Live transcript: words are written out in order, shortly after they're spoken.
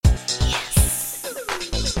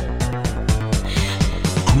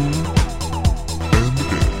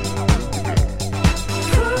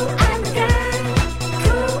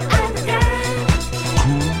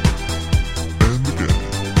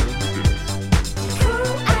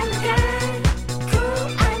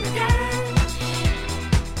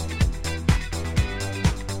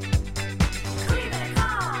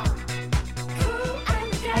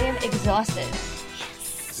Austin.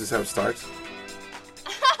 Is this how it starts?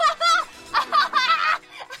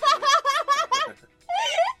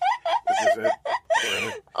 This is it?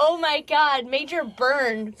 Really? Oh my God, major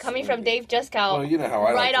burn coming from Dave Juskow. Well, you know how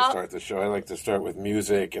I right like to start the show. I like to start with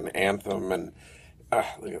music and anthem and...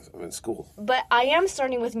 like I'm in school. But I am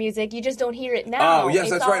starting with music. You just don't hear it now. Oh,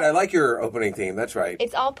 yes, that's right. I like your opening theme. That's right.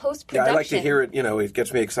 It's all post-production. Yeah, I like to hear it. You know, it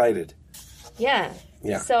gets me excited. Yeah.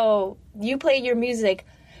 Yeah. So you play your music.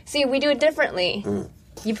 See, we do it differently.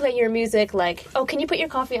 You play your music like... Oh, can you put your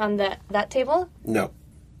coffee on that table? No.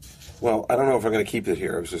 Well, I don't know if I'm going to keep it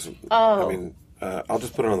here. I was just... Oh. I mean, I'll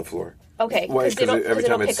just put it on the floor. Okay. Why? Because every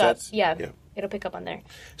time it sets? Yeah. It'll pick up on there.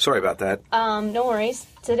 Sorry about that. No worries.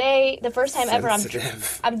 Today, the first time ever,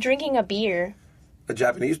 I'm drinking a beer. A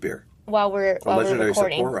Japanese beer. While we're legendary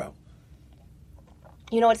recording. Sapporo.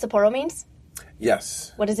 You know what Sapporo means?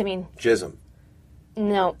 Yes. What does it mean? Jism.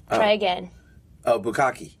 No. Try again. Oh,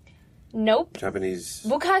 bukkake. Nope. Japanese.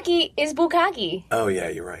 Bukkake is bukkake. Oh, yeah,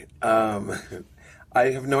 you're right. I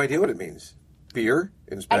have no idea what it means. Beer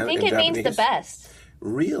in Spanish? I think it means the best.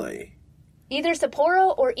 Really? Either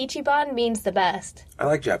Sapporo or Ichiban means the best. I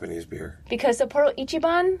like Japanese beer. Because Sapporo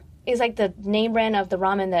Ichiban is like the name brand of the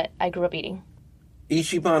ramen that I grew up eating.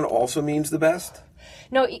 Ichiban also means the best?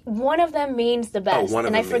 No, one of them means the best. One of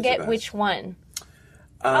and them I forget means the best. which one.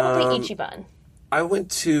 Probably Ichiban. I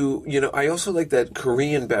went to, I also like that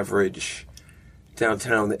Korean beverage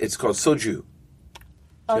downtown. It's called soju. Do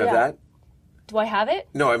you have that? Do I have it?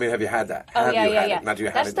 No, I mean, have you had that? Oh, have yeah, you had yeah. It? Not do you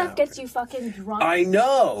have that it stuff now. gets you fucking drunk. I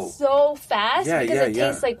know. So fast because it yeah.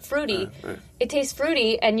 tastes like fruity. Right. It tastes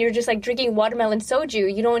fruity, and you're just like drinking watermelon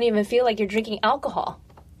soju. You don't even feel like you're drinking alcohol.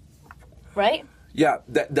 Right? Yeah,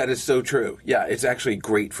 that is so true. Yeah, it's actually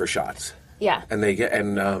great for shots. Yeah. And they get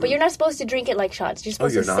but you're not supposed to drink it like shots. You're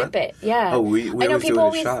supposed you're to not? sip it. Yeah. Oh, we I know always people do it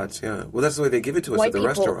always, as shots. Yeah. Well, that's the way they give it to us at the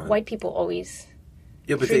restaurant. White people always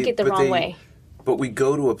Yeah, but drink it the wrong way. But we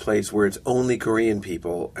go to a place where it's only Korean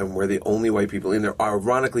people, and we're the only white people in there.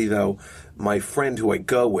 Ironically, though, my friend who I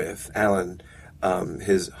go with, Alan,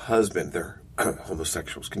 his husband, they're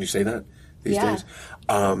homosexuals. Can you say that these days?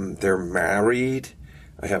 They're married.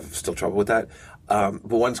 I have still trouble with that. But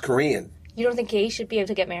one's Korean. You don't think gays should be able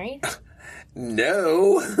to get married?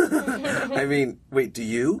 No. I mean, wait, do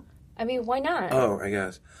you? I mean, why not? Oh, I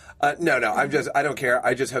guess. No, I don't care.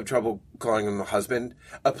 I just have trouble calling him a husband.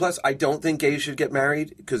 Plus, I don't think gays should get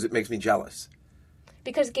married because it makes me jealous.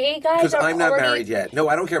 Because gay guys Because are I'm not already... married yet. No,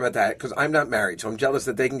 I don't care about that because I'm not married. So I'm jealous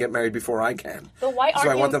that they can get married before I can. But why aren't so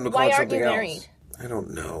I want them to call it something you else. married? I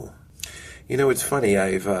don't know. It's funny.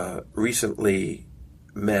 I've recently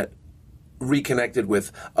reconnected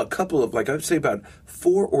with a couple of, I would say about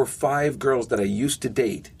 4 or 5 girls that I used to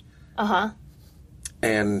date. Uh-huh.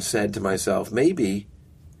 And said to myself, maybe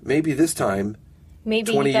this time,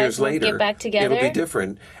 maybe 20 you guys years will later, get back together. it'll be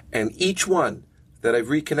different. And each one that I've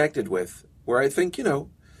reconnected with, where I think,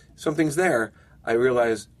 something's there, I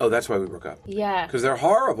realize, oh, that's why we broke up. Yeah. Because they're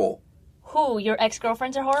horrible. Who? Your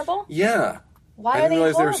ex-girlfriends are horrible? Yeah. Why I are didn't they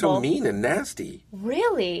realize horrible? they were so mean and nasty.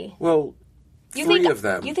 Really? Well, three of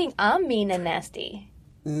them. You think I'm mean and nasty?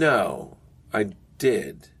 No, I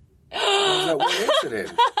did. There was that one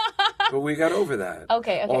incident. But we got over that.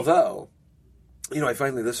 Okay. Although, I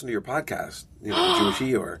finally listened to your podcast, Jewish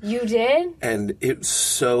Eeyore. You did? And it's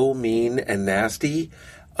so mean and nasty.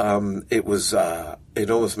 It was,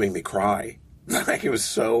 it almost made me cry. It was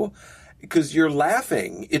so, because you're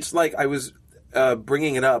laughing. It's like I was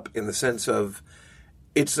bringing it up in the sense of,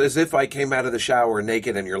 it's as if I came out of the shower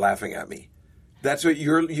naked and you're laughing at me. That's what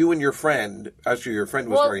you and your friend. Actually, your friend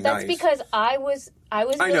was very nice. Well, that's because I was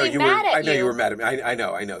really mad at you. I know you were mad at me. I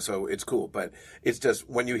know. So it's cool, but it's just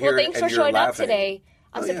when you hear it and you're laughing. Well, thanks for showing up today.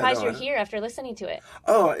 I'm surprised you're here after listening to it.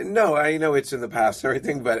 Oh no, I know it's in the past and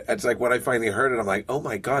everything, but it's like when I finally heard it, I'm like, oh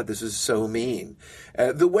my god, this is so mean.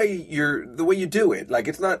 The way you do it, like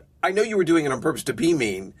it's not. I know you were doing it on purpose to be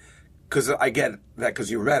mean, because I get that because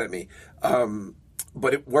you were mad at me.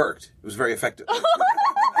 But it worked. It was very effective.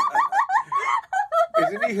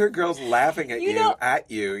 Didn't you hear girls laughing at you?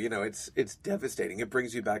 It's devastating. It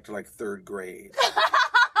brings you back to 3rd grade.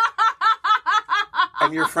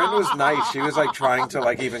 And your friend was nice. She was trying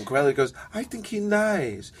to even quell it. Goes, I think he's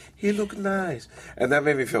nice. He looked nice. And that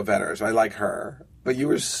made me feel better. So I like her. But you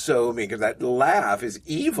were so mean because that laugh is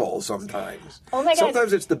evil sometimes. Oh my God.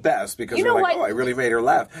 Sometimes it's the best because you're like, oh, I really made her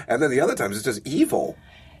laugh. And then the other times it's just evil.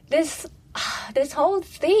 This whole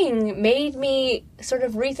thing made me sort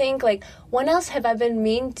of rethink, when else have I been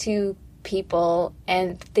mean to people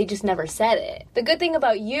and they just never said it? The good thing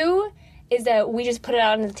about you is that we just put it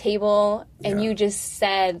out on the table and you just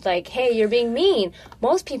said, like, hey, you're being mean.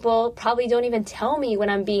 Most people probably don't even tell me when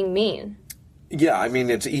I'm being mean. Yeah, I mean,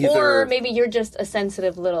 it's either... Or maybe you're just a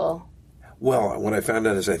sensitive little... Well, what I found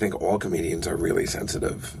out is I think all comedians are really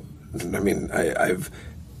sensitive. I mean, I've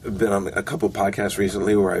been on a couple podcasts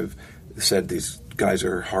recently where I've said these guys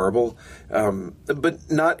are horrible, but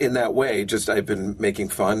not in that way. Just I've been making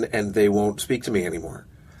fun and they won't speak to me anymore.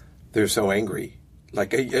 They're so angry.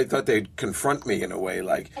 Like, I thought they'd confront me in a way,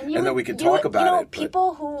 like, and then we could talk about it.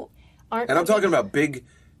 People who aren't... And I'm talking about big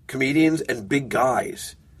comedians and big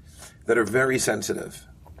guys that are very sensitive.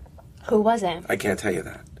 Who wasn't? I can't tell you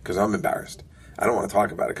that, because I'm embarrassed. I don't want to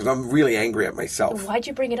talk about it, because I'm really angry at myself. Why'd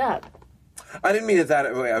you bring it up? I didn't mean it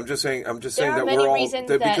that way. I'm just saying that we're all...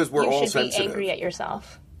 because we're all sensitive. There are many reasons that you should be angry at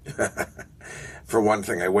yourself. For one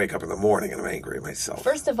thing, I wake up in the morning and I'm angry at myself.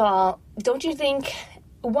 First of all, don't you think...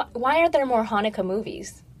 Why aren't there more Hanukkah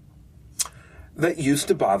movies? That used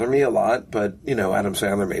to bother me a lot, but, Adam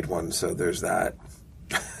Sandler made one, so there's that.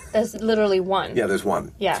 There's literally one. Yeah, there's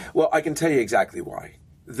one. Yeah. Well, I can tell you exactly why.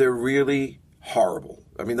 They're really horrible.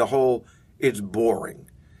 I mean, it's boring.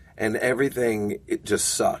 And everything, it just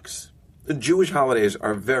sucks. The Jewish holidays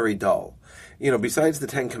are very dull. Besides the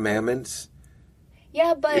Ten Commandments...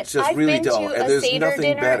 Yeah, but it's just really dull, and there's nothing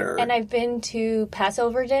dinner, better. And I've been to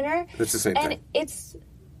Passover dinner. It's the same thing. And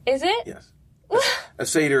is it? Yes. A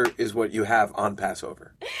Seder is what you have on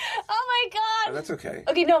Passover. Oh my God. And that's okay.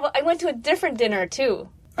 Okay, no, but I went to a different dinner too.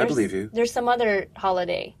 I believe you. There's some other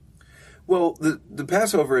holiday. Well, the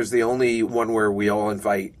Passover is the only one where we all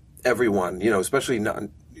invite everyone, especially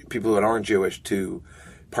people that aren't Jewish, to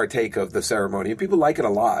partake of the ceremony. And people like it a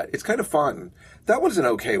lot. It's kind of fun. That one's an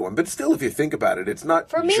okay one, but still, if you think about it, it's not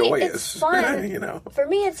joyous. For me, it's fun. For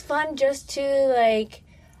me, it's fun just to,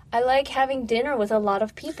 I like having dinner with a lot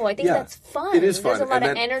of people. I think that's fun. It is fun. There's a lot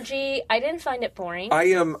of energy. I didn't find it boring.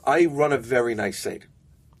 I run a very nice Seder.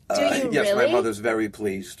 Do you yes, really? My mother's very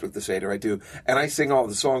pleased with the Seder. I do. And I sing all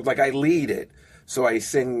the songs. I lead it. So I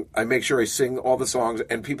make sure I sing all the songs,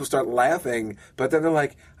 and people start laughing, but then they're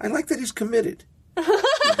like, I like that he's committed.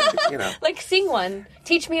 Sing one.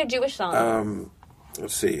 Teach me a Jewish song.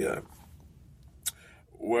 Let's see.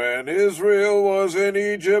 When Israel was in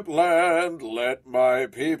Egypt land, let my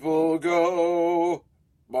people go.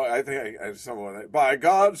 I think I someone. By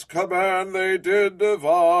God's command they did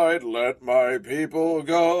divide. Let my people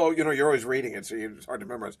go. You're always reading it, so it's hard to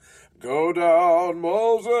memorize. Go down,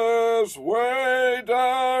 Moses, way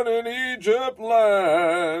down in Egypt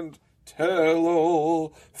land. Tell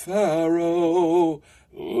old Pharaoh,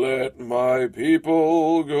 let my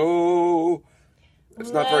people go.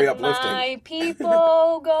 It's not very uplifting. Let my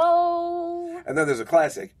people go. And then there's a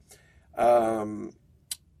classic. Eliyahu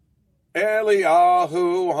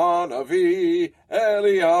Hanavi,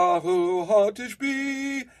 Eliyahu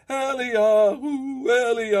Hatishbi, Eliyahu.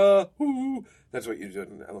 That's what you did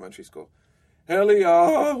in elementary school.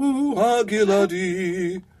 Eliyahu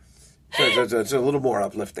Hagiladi. So it's a little more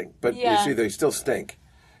uplifting. But you see, they still stink.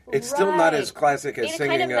 It's still not as classic as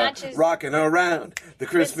singing Rockin' Around the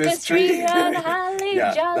Christmas Tree.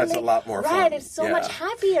 That's a lot more fun. Right, it's so much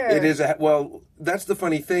happier. It is. Well, that's the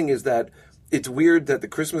funny thing is that it's weird that the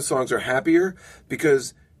Christmas songs are happier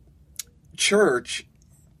because church,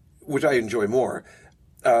 which I enjoy more,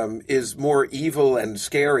 is more evil and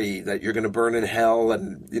scary, that you're going to burn in hell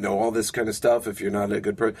and, all this kind of stuff if you're not a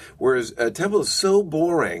good person. Whereas a temple is so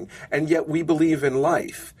boring, and yet we believe in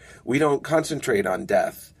life. We don't concentrate on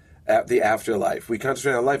death, the afterlife. We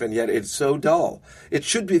concentrate on life, and yet it's so dull. It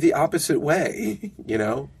should be the opposite way,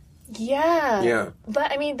 Yeah. Yeah.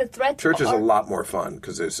 But, the threats Church is a lot more fun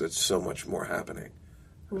because there's so much more happening.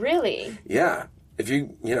 Really? Yeah. If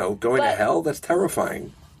going to hell, that's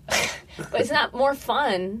terrifying. But it's not more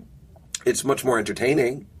fun. It's much more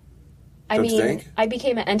entertaining. I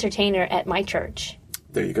became an entertainer at my church.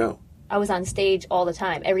 There you go. I was on stage all the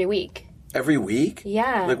time, every week. Every week?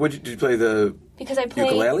 Yeah. What did you play, because I played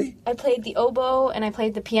ukulele? I played the oboe and I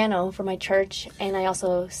played the piano for my church, and I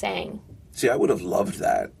also sang. See, I would have loved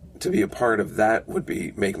that. To be a part of that would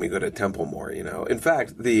make me go to temple more, In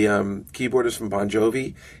fact, the keyboardist from Bon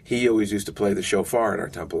Jovi, he always used to play the shofar in our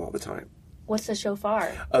temple all the time. What's the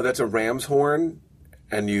shofar? That's a ram's horn,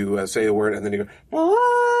 and you say a word, and then you go...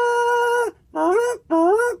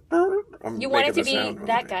 You wanted to be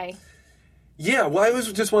that guy. Yeah, well, I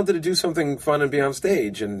just wanted to do something fun and be on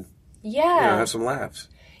stage and have some laughs.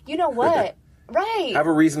 You know what? Right. Have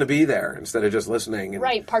a reason to be there instead of just listening.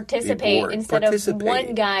 And participate instead of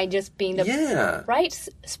one guy just being the... Yeah. Right?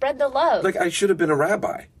 Spread the love. I should have been a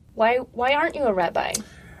rabbi. Why aren't you a rabbi?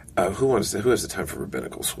 Who has the time for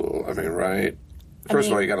rabbinical school? Right? First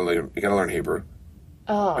of all, you gotta learn Hebrew.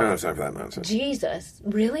 Oh. I don't have time for that nonsense. Jesus.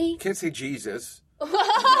 Really? Can't say Jesus.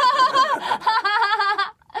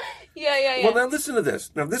 Yeah. Well, now listen to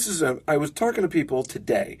this. Now, this is I was talking to people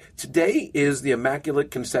today. Today is the Immaculate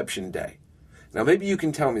Conception Day. Now, maybe you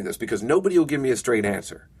can tell me this, because nobody will give me a straight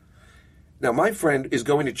answer. Now, my friend is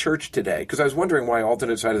going to church today, because I was wondering why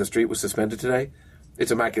alternate side of the street was suspended today.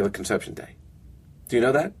 It's Immaculate Conception Day. Do you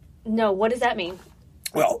know that? No, what does that mean?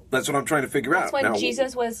 Well, that's what I'm trying to figure out. That's when now,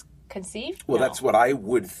 Jesus was conceived? Well, No. That's what I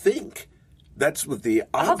would think. That's what the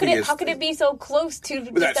obvious... How could it be so close to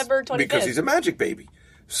December 25th? Because he's a magic baby.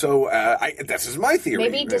 So, this is my theory.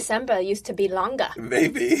 Maybe December used to be longer.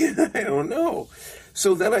 Maybe. I don't know.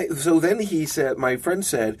 So then he said, my friend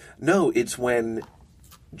said, no, it's when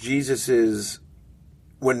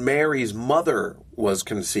when Mary's mother was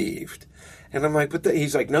conceived. And I'm like,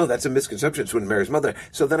 he's like, no, that's a misconception. It's when Mary's mother.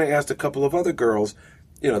 So then I asked a couple of other girls,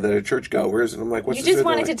 that are churchgoers, and I'm like, what's You the just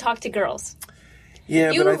wanted to talk to girls.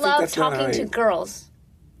 Yeah, you but I think love that's not talking to girls.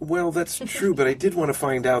 Well, that's true, but I did want to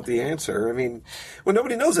find out the answer. I mean,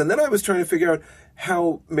 nobody knows. And then I was trying to figure out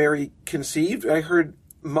how Mary conceived. I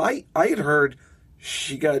had heard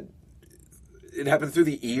it happened through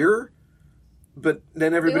the ear, but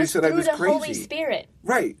then everybody said I was crazy. Through the Holy Spirit.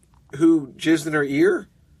 Right. Who jizzed in her ear?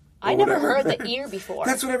 I never heard the ear before.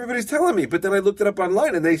 That's what everybody's telling me. But then I looked it up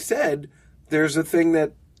online, and they said there's a thing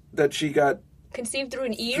that she got conceived through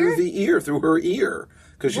an ear? Through her ear.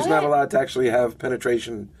 Because she's not allowed to actually have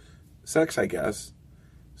penetration sex, I guess.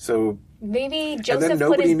 So maybe Joseph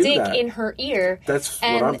put his dick in her ear. That's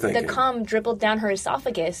what I'm thinking. And the cum dribbled down her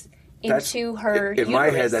esophagus into her uterus. In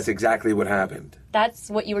my head, that's exactly what happened.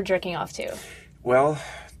 That's what you were jerking off to. Well,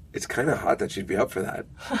 it's kind of hot that she'd be up for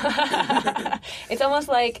that. It's almost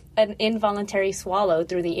like an involuntary swallow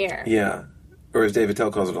through the ear. Yeah. Or as David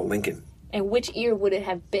Tell calls it, a Lincoln. And which ear would it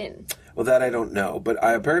have been? Well, that I don't know. But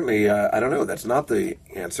I don't know. That's not the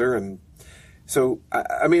answer. And so,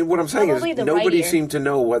 I mean, what I'm saying Probably is right nobody ear. seemed to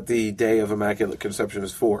know what the Day of Immaculate Conception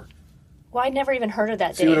is for. Well, I never even heard of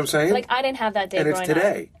that day. See what I'm saying? Like, I didn't have that day and growing it's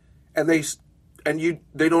today. up. And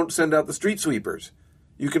they don't send out the street sweepers.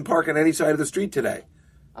 You can park on any side of the street today.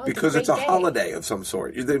 Oh, because it's a day. holiday of some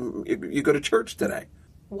sort. You go to church today.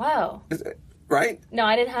 Wow. Right? No,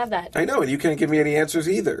 I didn't have that. I know, and you can't give me any answers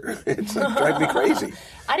either. It's driving me crazy.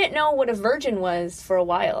 I didn't know what a virgin was for a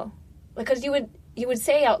while. Because you would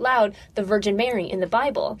say out loud the Virgin Mary in the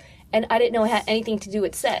Bible, and I didn't know it had anything to do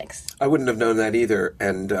with sex. I wouldn't have known that either.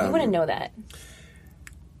 And you wouldn't know that.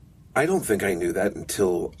 I don't think I knew that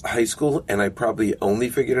until high school, and I probably only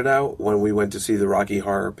figured it out when we went to see the Rocky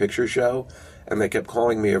Horror Picture Show. And they kept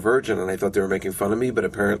calling me a virgin, and I thought they were making fun of me. But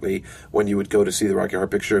apparently, when you would go to see the Rocky Horror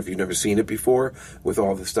Picture, if you've never seen it before, with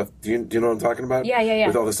all the stuff, do you know what I'm talking about? Yeah.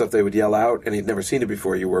 With all the stuff they would yell out, and you'd never seen it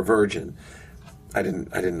before, you were a virgin. I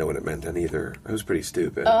didn't know what it meant then either. I was pretty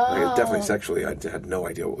stupid. Like, definitely sexually, I had no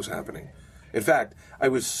idea what was happening. In fact, I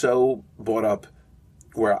was so brought up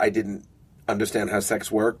where I didn't understand how sex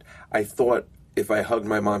worked. I thought if I hugged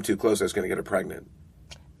my mom too close, I was going to get her pregnant.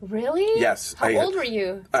 Really? Yes. How old were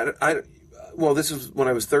you? Well, this was when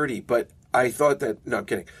I was 30, but I thought that... No, I'm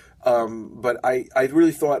kidding. But I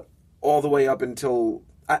really thought all the way up until...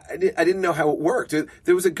 I didn't know how it worked.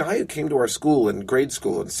 There was a guy who came to our school in grade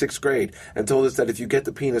school, in 6th grade, and told us that if you get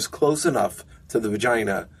the penis close enough to the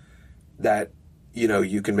vagina, that,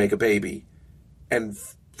 you can make a baby. And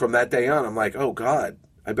from that day on, I'm like, oh, God,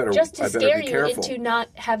 I better be careful. Just to scare you into not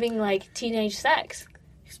having, teenage sex.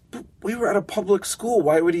 We were at a public school.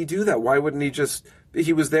 Why would he do that? Why wouldn't he just...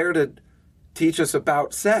 He was there to teach us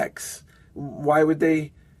about sex. Why would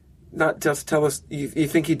they not just tell us? You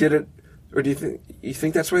think he did it, or do you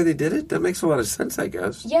think that's why they did it? That makes a lot of sense, I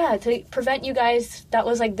guess. Yeah, to prevent you guys. That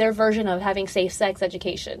was their version of having safe sex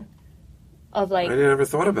education. Of I never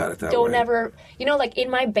thought about it that way. Don't ever, in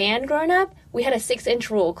my band growing up, we had a 6-inch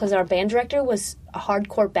rule because our band director was a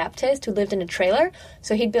hardcore Baptist who lived in a trailer.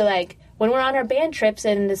 So he'd be like, when we're on our band trips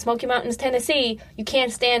in the Smoky Mountains, Tennessee, you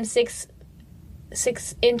can't stand 6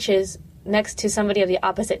 inches next to somebody of the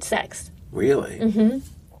opposite sex. Really? Mm-hmm.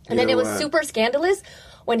 And then it was super scandalous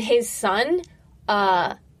when his son,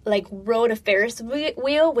 rode a Ferris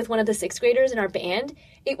wheel with one of the 6th graders in our band.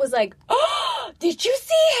 It was like, oh, did you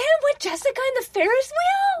see him with Jessica in the Ferris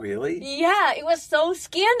wheel? Really? Yeah, it was so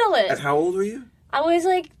scandalous. And how old were you? I was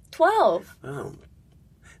 12. Oh.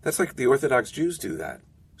 That's like the Orthodox Jews do that.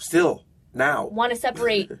 Still, now. Want to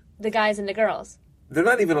separate the guys and the girls. They're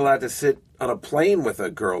not even allowed to sit on a plane with a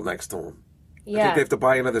girl next to them. Yeah. I think they have to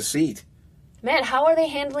buy another seat. Man, how are they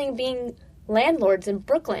handling being landlords in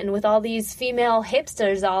Brooklyn with all these female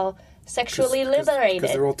hipsters all sexually liberated?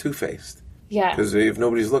 Because they're all two-faced. Yeah. Because if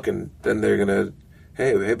nobody's looking, then they're going to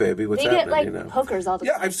hey, baby, what's They happening? get, hookers all the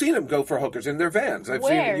Yeah, time. I've seen them go for hookers in their vans. I've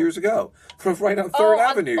seen Where? it years ago. From right on 3rd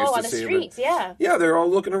Avenue, used on to the see streets, them. yeah. Yeah, they're all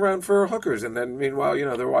looking around for hookers. And then, meanwhile,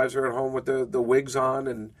 their wives are at home with the wigs on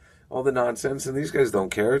and all the nonsense. And these guys don't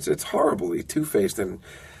care. It's horribly two-faced. And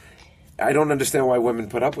I don't understand why women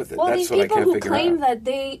put up with it. Well, That's these what I people can't who figure claim out. that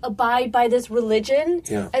they abide by this religion,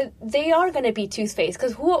 they are going to be two-faced.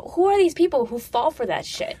 Because who are these people who fall for that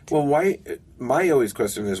shit? Well, why? My always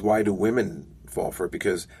question is, why do women fall for it?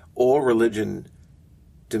 Because all religion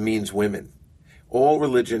demeans women. All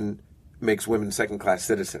religion makes women second-class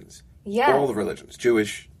citizens. Yeah. All the religions,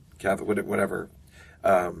 Jewish, Catholic, whatever.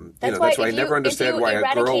 That's why I never understand why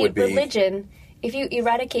a girl would be. If you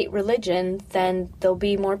eradicate religion, then there'll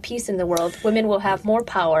be more peace in the world. Women will have more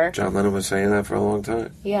power. John Lennon was saying that for a long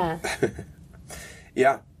time. Yeah.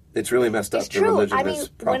 Yeah, it's really messed up. It's true. Religion I mean, is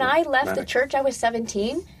when I left the church, I was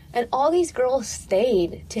 17, and all these girls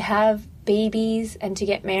stayed to have babies and to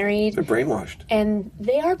get married. They're brainwashed. And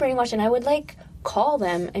they are brainwashed, and I would, call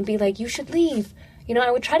them and be like, you should leave. I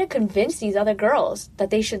would try to convince these other girls that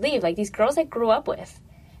they should leave, these girls I grew up with.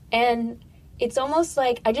 And it's almost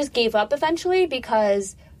like I just gave up eventually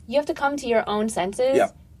because you have to come to your own senses.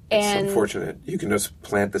 Yeah, it's and unfortunate. You can just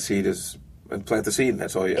plant the seed and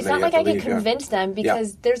that's all you. It's not like I can convince them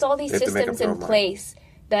because there's all these systems in place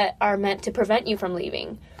that are meant to prevent you from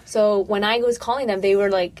leaving. So when I was calling them, they were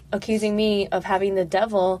accusing me of having the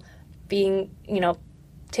devil being,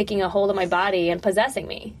 taking a hold of my body and possessing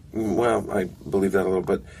me. Well, I believe that a little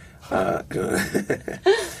bit.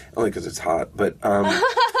 Only because it's hot. But I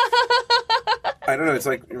don't know. It's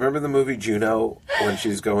remember the movie Juno when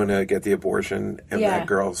she's going to get the abortion and that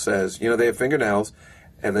girl says, they have fingernails,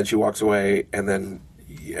 and then she walks away and then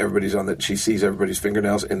she sees everybody's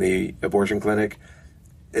fingernails in the abortion clinic.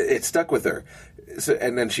 It stuck with her. So,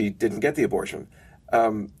 and then she didn't get the abortion.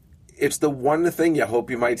 It's the one thing you hope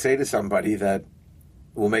you might say to somebody that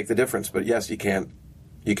will make the difference. But yes, you can't.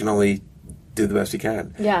 You can only do the best you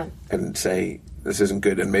can. Yeah. And say, this isn't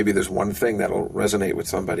good. And maybe there's one thing that'll resonate with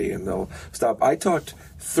somebody and they'll stop. I talked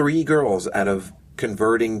 3 girls out of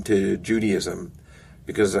converting to Judaism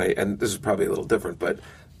because and this is probably a little different, but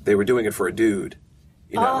they were doing it for a dude.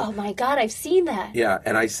 Oh my God, I've seen that. Yeah.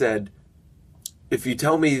 And I said, if you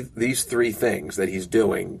tell me these 3 things that he's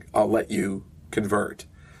doing, I'll let you convert.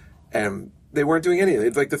 And they weren't doing any of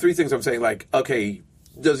it. The 3 things I'm saying, okay,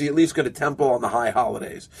 does he at least go to temple on the high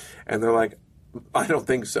holidays? And they're like, I don't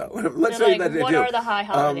think so. Let's say that they do. What are the high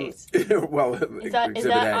holidays? Well, is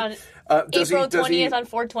that on April 20th on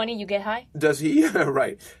 420 you get high? Does he,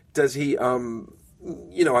 right. Does he, on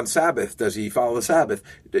Sabbath, does he follow the Sabbath?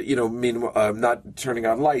 Not turning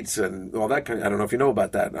on lights and all that I don't know if you know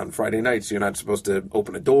about that. On Friday nights, you're not supposed to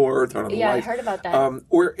open a door, turn on the lights. Yeah, I heard about that.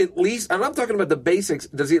 Or at least, and I'm talking about the basics,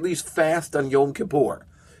 does he at least fast on Yom Kippur?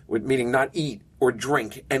 Meaning not eat or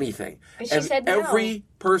drink anything. And she said no. Every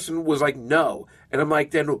person was like, no. And I'm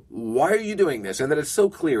like, then why are you doing this? And then it's so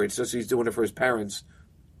clear. It's just he's doing it for his parents.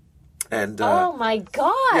 And oh, my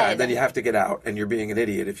God. Yeah, and then you have to get out, and you're being an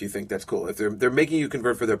idiot if you think that's cool. If they're making you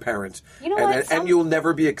convert for their parents. You know what? And you'll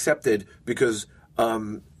never be accepted because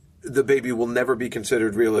the baby will never be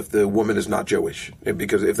considered real if the woman is not Jewish.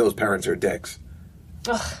 Because if those parents are dicks.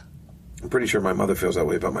 Ugh. I'm pretty sure my mother feels that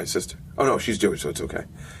way about my sister. Oh, no, she's Jewish, so it's okay.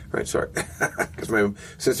 Right, sorry. Because my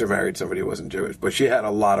sister married somebody who wasn't Jewish. But she had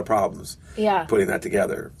a lot of problems putting that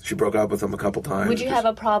together. She broke up with him a couple times. Would you have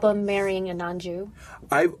a problem marrying a non-Jew?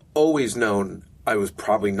 I've always known I was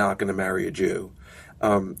probably not going to marry a Jew.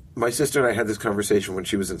 My sister and I had this conversation when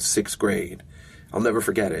she was in 6th grade. I'll never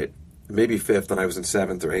forget it. Maybe 5th, and I was in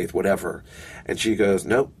 7th or 8th, whatever. And she goes,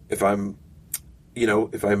 nope, if I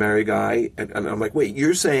marry a guy, and I'm like, wait,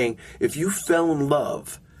 you're saying if you fell in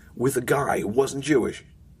love with a guy who wasn't Jewish,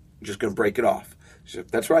 you're just going to break it off? She said,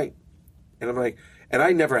 that's right. And I'm like, and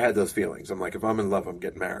I never had those feelings. I'm like, if I'm in love, I'm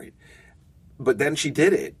getting married. But then she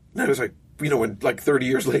did it. And I was like, when 30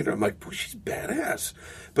 years later, I'm like, boy, she's badass.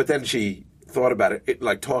 But then she thought about it,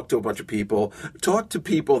 talked to a bunch of people, talked to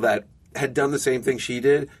people that had done the same thing she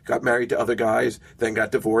did, got married to other guys, then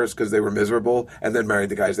got divorced because they were miserable, and then married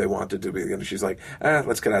the guys they wanted to be. And she's like,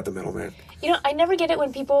 let's get out the middle, man. I never get it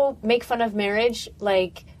when people make fun of marriage,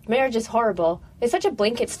 marriage is horrible. It's such a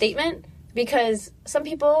blanket statement because some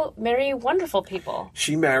people marry wonderful people.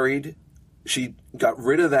 She got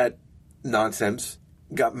rid of that nonsense,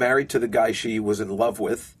 got married to the guy she was in love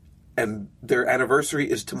with, and their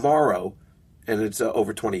anniversary is tomorrow, and it's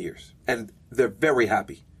over 20 years. And they're very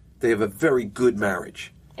happy. They have a very good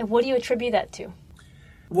marriage. And what do you attribute that to?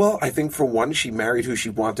 Well, I think for one, she married who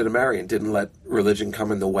she wanted to marry and didn't let religion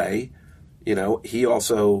come in the way. He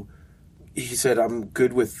also he said, I'm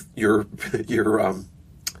good with your what do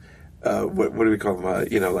we call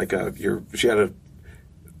them? She had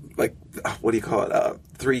what do you call it?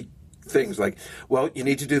 3 things like, well, you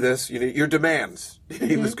need to do this. You need your demands.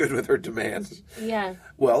 He was good with her demands. Yeah.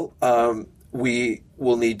 Well, we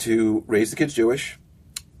will need to raise the kids Jewish.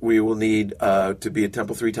 We will need to be at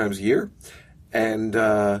temple 3 times a year,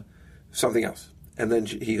 and something else. And then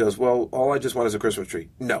he goes, well, all I just want is a Christmas tree.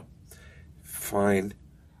 No. Fine.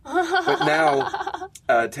 But now,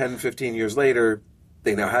 10, 15 years later,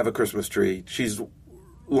 they now have a Christmas tree. She's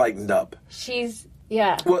lightened up.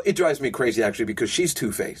 Yeah. Well, it drives me crazy, actually, because she's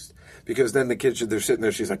two-faced. Because then the kids, they're sitting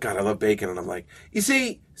there, she's like, God, I love bacon. And I'm like, you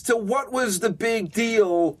see, so what was the big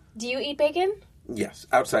deal? Do you eat bacon? Yes,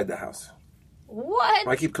 outside the house. What?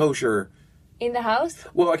 I keep kosher. In the house?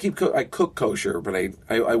 Well, I cook kosher, but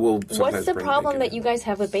I will sometimes What's the bring problem bacon that you guys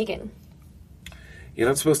have with bacon? You're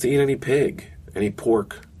not supposed to eat any pig, any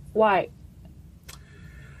pork. Why?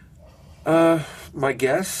 My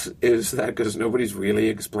guess is that because nobody's really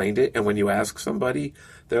explained it, and when you ask somebody,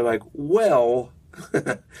 they're like, well,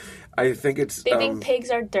 I think it's... They think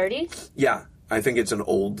pigs are dirty? Yeah, I think it's an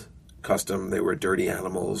old custom. They were dirty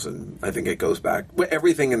animals, and I think it goes back... Well,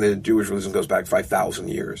 everything in the Jewish religion goes back 5,000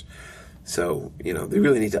 years. So, they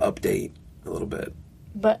really need to update a little bit.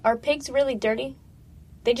 But are pigs really dirty?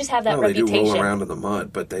 They just have that reputation. They do roll around in the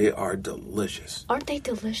mud, but they are delicious. Aren't they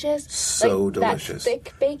delicious? So delicious. That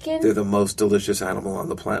thick bacon? They're the most delicious animal on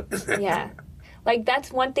the planet. Yeah.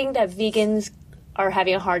 That's one thing that vegans are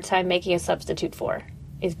having a hard time making a substitute for,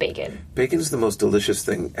 is bacon. Bacon's the most delicious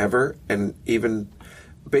thing ever, and even...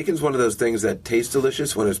 Bacon's one of those things that tastes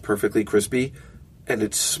delicious when it's perfectly crispy, and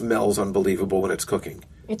it smells unbelievable when it's cooking.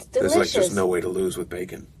 It's delicious. There's just no way to lose with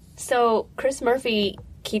bacon. So, Chris Murphy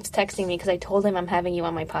keeps texting me because I told him I'm having you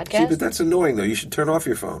on my podcast. See, but that's annoying, though. You should turn off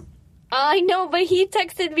your phone. I know, but he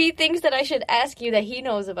texted me things that I should ask you that he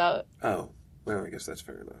knows about. Oh, well, I guess that's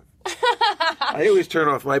fair enough. I always turn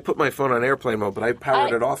off. I put my phone on airplane mode, but I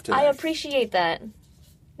powered it off today. I appreciate that.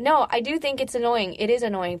 No, I do think it's annoying. It is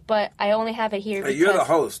annoying, but I only have it here because... You're the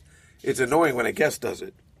host. It's annoying when a guest does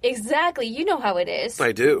it. Exactly. You know how it is.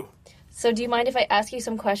 I do. So do you mind if I ask you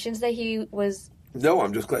some questions that he was... No,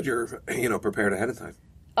 I'm just glad you're, prepared ahead of time.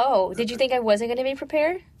 Oh, did you think I wasn't going to be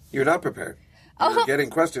prepared? You're not prepared. You're getting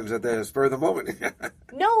questions at the spur of the moment.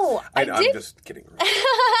 No, I did. I'm just kidding.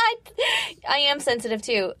 I am sensitive,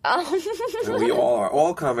 too. We all are.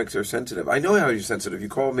 All comics are sensitive. I know how you're sensitive. You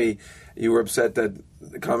called me, you were upset that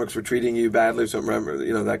the comics were treating you badly or something,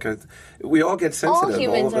 remember, that kind of thing. We all get sensitive. All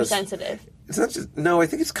humans are sensitive. It's not just, no, I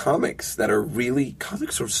think it's comics that are really,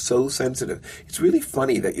 comics are so sensitive. It's really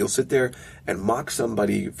funny that you'll sit there and mock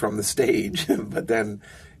somebody from the stage, but then,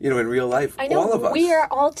 in real life, I know, all of us. We are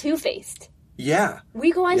all two-faced. Yeah.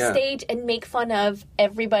 We go on stage and make fun of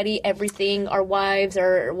everybody, everything, our wives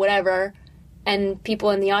or whatever, and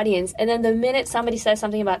people in the audience. And then the minute somebody says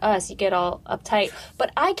something about us, you get all uptight.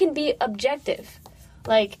 But I can be objective.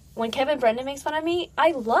 Like, when Kevin Brennan makes fun of me,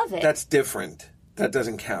 I love it. That's different. That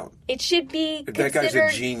doesn't count. It should be that guy's a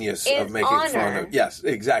genius of making fun of. Yes,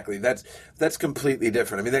 exactly. That's completely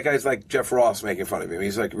different. I mean, that guy's like Jeff Ross making fun of him.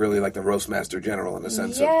 He's like really like the roastmaster general in a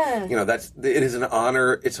sense. Yeah. Of, it is an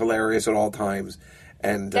honor. It's hilarious at all times.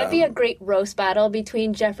 And that'd be a great roast battle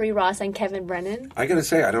between Jeffrey Ross and Kevin Brennan. I gotta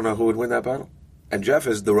say, I don't know who would win that battle. And Jeff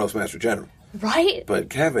is the roastmaster general. Right. But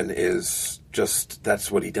Kevin is just,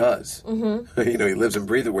 that's what he does. Mm-hmm. He lives and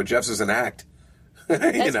breathes it, where Jeff's is an act.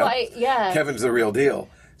 That's why, yeah. Kevin's the real deal.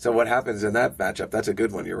 So what happens in that matchup? That's a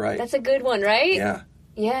good one. You're right. That's a good one, right? Yeah.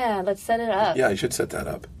 Yeah, let's set it up. Yeah, I should set that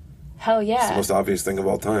up. Hell yeah. It's the most obvious thing of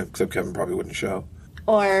all time, except Kevin probably wouldn't show.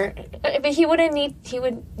 But he wouldn't need,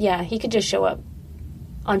 he could just show up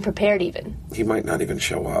unprepared even. He might not even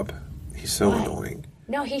show up. He's so annoying.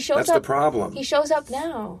 No, he shows up. That's the problem. He shows up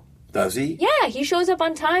now. Does he? Yeah, he shows up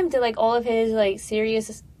on time to all of his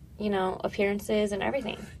serious appearances and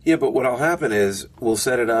everything. Yeah, but what'll happen is we'll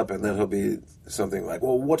set it up and then he'll be something like,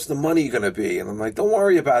 well, what's the money going to be? And I'm like, don't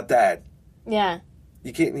worry about that. Yeah.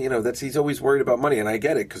 You can't, he's always worried about money, and I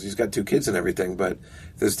get it because he's got 2 kids and everything, but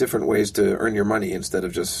there's different ways to earn your money instead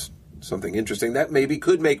of just something interesting that maybe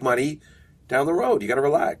could make money down the road. You got to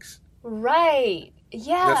relax. Right.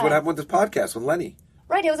 Yeah. That's what happened with this podcast with Lenny.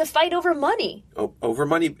 Right. It was a fight over money. Over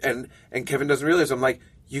money. And Kevin doesn't realize. I'm like,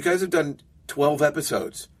 you guys have done 12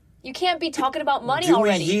 episodes. You can't be talking about money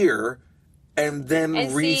already. Do a year and then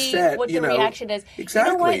reset. See what the reaction is.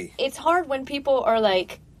 Exactly. You know what? It's hard when people are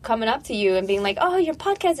coming up to you and being like, "Oh, your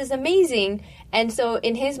podcast is amazing," and so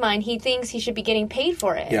in his mind, he thinks he should be getting paid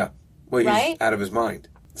for it. Yeah. Well, he's out of his mind.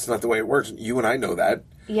 It's not the way it works. You and I know that.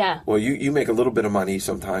 Yeah. Well, you make a little bit of money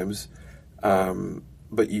sometimes,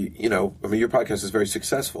 but you know, I mean, your podcast is very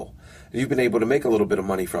successful. You've been able to make a little bit of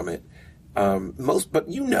money from it. But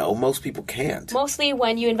most people can't. Mostly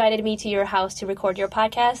when you invited me to your house to record your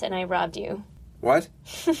podcast and I robbed you. What?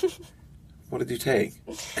 What did you take?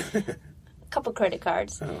 A couple credit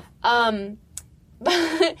cards. Oh.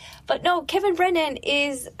 But no, Kevin Brennan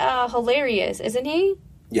is hilarious, isn't he?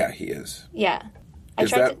 Yeah, he is. Yeah.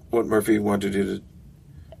 Is that what Murphy wanted to do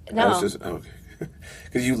to... No. Okay.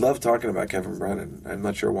 Because you love talking about Kevin Brennan. I'm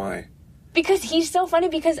not sure why. Because he's so funny,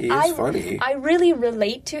 because funny. I really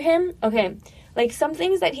relate to him. Okay, like some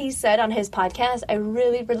things that he said on his podcast, I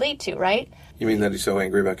really relate to, right? You mean that he's so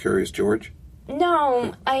angry about Curious George?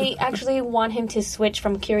 No, I actually want him to switch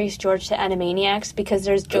from Curious George to Animaniacs because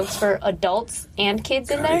there's jokes for adults and kids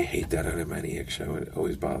in there. I hate that Animaniacs show. It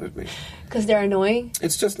always bothered me. Because they're annoying?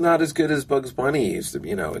 It's just not as good as Bugs Bunny. It's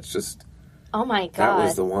just... Oh my God. That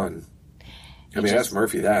was the one. I mean, ask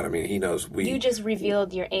Murphy that. I mean, he knows You just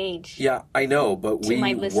revealed your age. Yeah, I know, but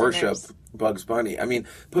we worship Bugs Bunny. I mean,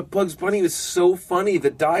 but Bugs Bunny was so funny.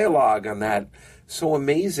 The dialogue on that, so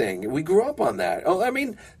amazing. We grew up on that. Oh, I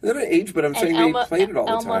mean, they're not age, but I'm saying they played it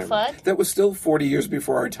all the time. Fudd? That was still 40 years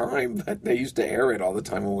before our time, but they used to air it all the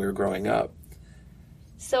time when we were growing up.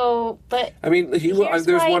 So, but... I mean, there's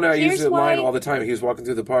one I use a line all the time. He was walking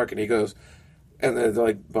through the park, and he goes, and they're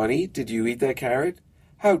like, Bunny, did you eat that carrot?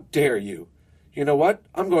 How dare you? You know what?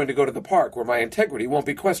 I'm going to go to the park where my integrity won't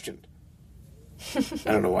be questioned. I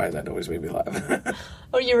don't know why that always made me laugh.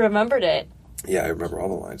 Oh, you remembered it. Yeah, I remember all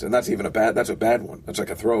the lines. And that's a bad one. That's like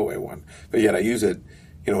a throwaway one. But yet I use it,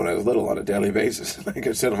 when I was little on a daily basis. I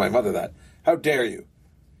could say to my mother that. How dare you?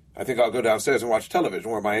 I think I'll go downstairs and watch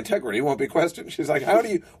television where my integrity won't be questioned. She's like,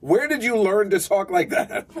 where did you learn to talk like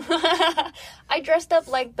that? I dressed up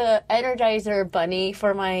like the Energizer Bunny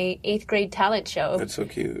for my 8th grade talent show. That's so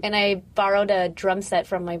cute. And I borrowed a drum set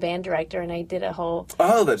from my band director and I did a whole...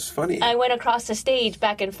 Oh, that's funny. I went across the stage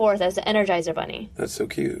back and forth as the Energizer Bunny. That's so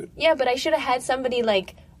cute. Yeah, but I should have had somebody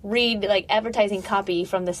read advertising copy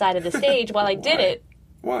from the side of the stage while I did it.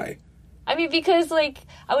 Why? I mean, because, I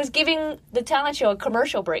was giving the talent show a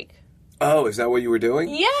commercial break. Oh, is that what you were doing?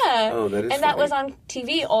 Yeah. Oh, that is And that was on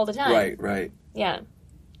TV all the time. Right. Yeah.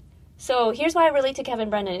 So, here's why I relate to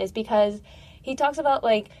Kevin Brennan, is because he talks about,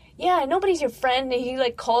 nobody's your friend, and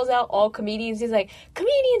he, calls out all comedians. He's like,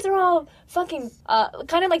 comedians are all fucking,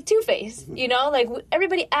 kind of like Two-Face,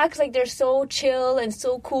 everybody acts like they're so chill and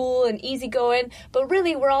so cool and easygoing, but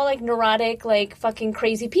really, we're all, neurotic, fucking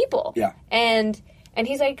crazy people. Yeah. And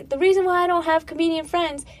he's like, the reason why I don't have comedian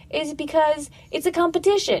friends is because it's a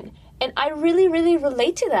competition. And I really, really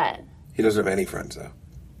relate to that. He doesn't have any friends, though.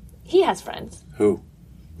 He has friends. Who?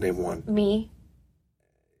 Name one. Me.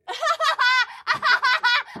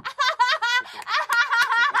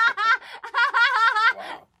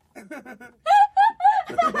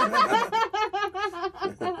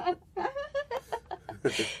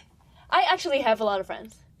 I actually have a lot of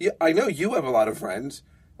friends. Yeah, I know you have a lot of friends.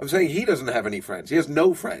 I'm saying he doesn't have any friends. He has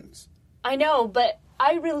no friends. I know, but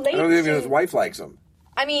I relate to... I don't even know if his wife likes him.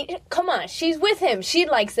 I mean, come on. She's with him. She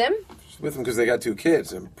likes him. She's with him because they got 2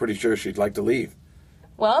 kids. I'm pretty sure she'd like to leave.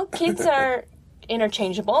 Well, kids are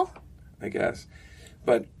interchangeable. I guess.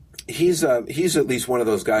 But he's at least one of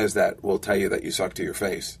those guys that will tell you that you suck to your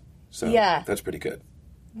face. So yeah. That's pretty good.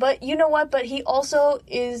 But you know what? But he also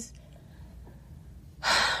is...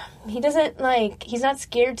 He doesn't, he's not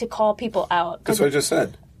scared to call people out. That's what I just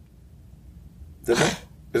said. Didn't I?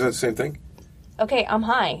 Is that the same thing? Okay, I'm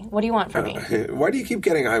high. What do you want from me? Why do you keep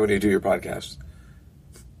getting high when you do your podcast?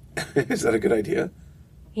 Is that a good idea?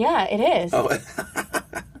 Yeah, it is. Oh.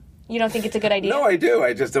 You don't think it's a good idea? No, I do.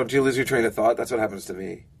 I just don't you lose your train of thought. That's what happens to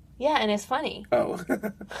me. Yeah, and it's funny. Oh.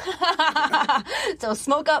 So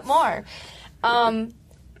smoke up more.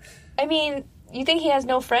 I mean, you think he has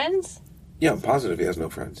no friends? Yeah, I'm positive he has no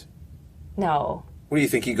friends. No. What do you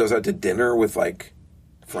think? He goes out to dinner with,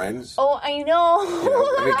 friends? Oh, I know.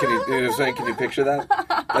 Can you picture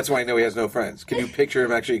that? That's why I know he has no friends. Can you picture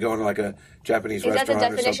him actually going to, a Japanese restaurant or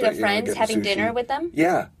something? Is that the definition of friends, having dinner with them?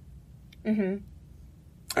 Yeah. Mm-hmm.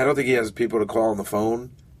 I don't think he has people to call on the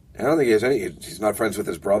phone. I don't think he has any... He's not friends with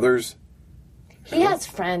his brothers. He has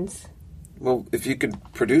friends. Well, if you could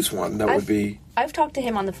produce one, that would be... I've talked to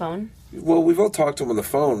him on the phone. Well, we've all talked to him on the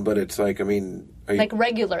phone, but it's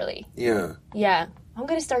regularly. Yeah. Yeah. I'm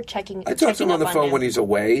going to start checking. I talk to him on the phone when he's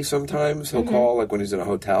away when he'll call, when he's in a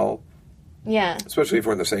hotel. Yeah. Especially if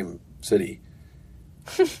we're in the same city.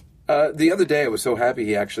 The other day, I was so happy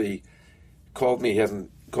he actually called me. He hasn't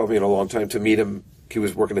called me in a long time to meet him. He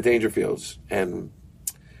was working at Dangerfields. And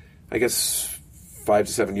I guess 5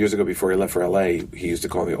 to 7 years ago, before he left for L.A., he used to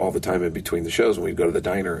call me all the time in between the shows when we'd go to the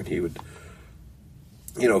diner, and he would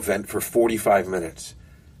vent for 45 minutes.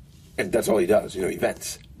 And that's all he does, he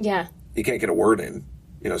vents. Yeah. He can't get a word in,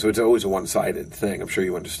 so it's always a one-sided thing. I'm sure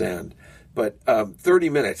you understand. But 30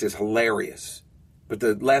 minutes is hilarious. But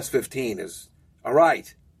the last 15 is, all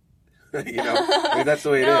right. I mean, that's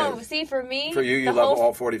the way it is. No, see, for me... For you love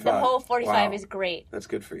all 45. The whole 45 wow. is great. That's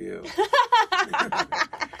good for you.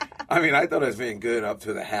 I mean, I thought I was being good up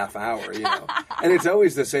to the half hour, And it's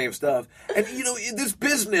always the same stuff. And, in this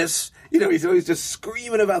business, he's always just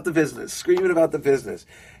screaming about the business.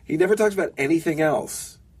 He never talks about anything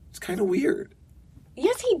else. It's kind of weird.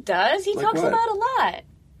 Yes, he does. He talks about a lot.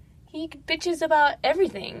 He bitches about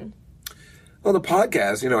everything. Well, the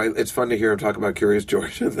podcast, it's fun to hear him talk about Curious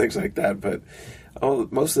George and things like that, but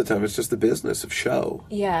most of the time it's just the business of show.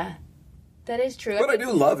 Yeah, that is true. But I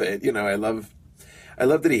do love it. I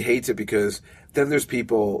love that he hates it because then there's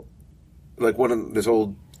people like this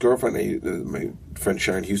old girlfriend, my friend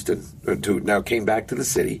Sharon Houston, who now came back to the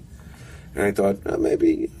city, and I thought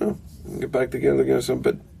maybe get back together again or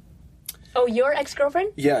something. But oh, your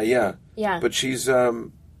ex-girlfriend? Yeah. But she's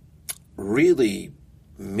really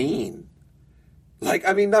mean.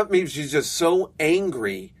 Not mean. She's just so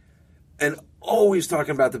angry and always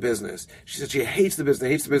talking about the business. She said she hates the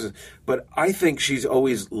business. But I think she's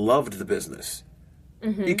always loved the business.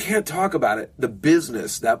 Mm-hmm. You can't talk about it, the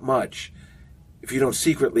business, that much if you don't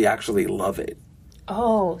secretly actually love it.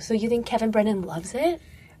 Oh, so you think Kevin Brennan loves it?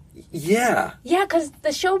 Yeah. Yeah, because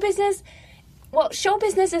the show business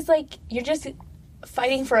is like you're just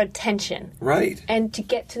fighting for attention. Right. And to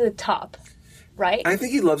get to the top. Right? I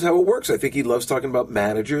think he loves how it works. I think he loves talking about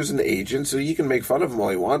managers and agents, so you can make fun of him all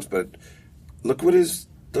he wants, but look what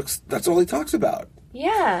that's all he talks about.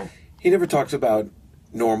 Yeah. He never talks about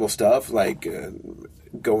normal stuff like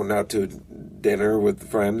going out to dinner with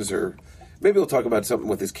friends, or maybe he'll talk about something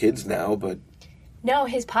with his kids now, but... No,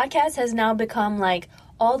 his podcast has now become like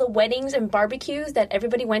all the weddings and barbecues that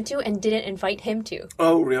everybody went to and didn't invite him to.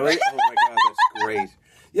 Oh, really? Oh, my God, that's great.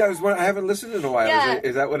 Yeah, I haven't listened in a while. Yeah.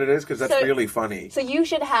 Is that what it is? Because that's really funny. So you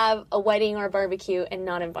should have a wedding or a barbecue and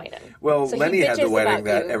not invite him. Well, so Lenny had the wedding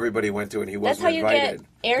that you. Everybody went to and he wasn't invited. That's how invited.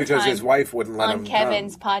 You get airtime because his wife wouldn't let him on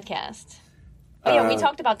Kevin's podcast. Oh, yeah, we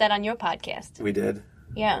talked about that on your podcast. We did?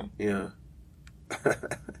 Yeah. Yeah.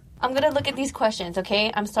 I'm going to look at these questions,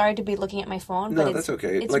 okay? I'm sorry to be looking at my phone. No, but that's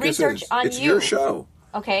okay. It's like research on it's you. It's your show.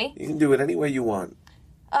 Okay. You can do it any way you want.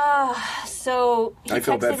 So I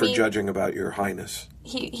feel bad for judging about your highness.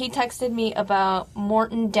 He texted me about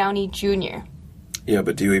Morton Downey Jr. Yeah,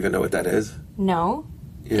 but do you even know what that is? No.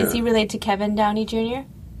 Yeah. Is he related to Kevin Downey Jr.?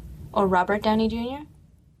 Or Robert Downey Jr.?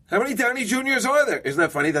 How many Downey Jr.'s are there? Isn't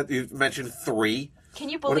that funny that you mentioned 3? Can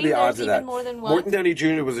you believe there's even more than one? Morton Downey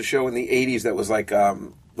Jr. was a show in the 80s that was like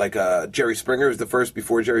Jerry Springer was the first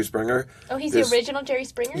before Jerry Springer. Oh, he's the original Jerry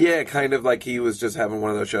Springer? Yeah, kind of like he was just having one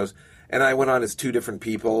of those shows. And I went on as 2 different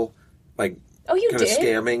people, like... Oh, you kind did?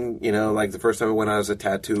 Kind of scamming, like the first time I went on as a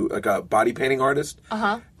body painting artist.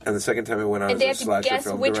 Uh-huh. And the second time I went on and as a slasher film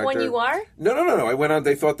director. And they have to guess which one you are? No. I went on,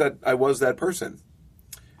 they thought that I was that person.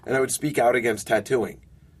 And I would speak out against tattooing.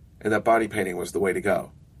 And that body painting was the way to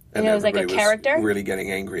go. And it was like a character? Was really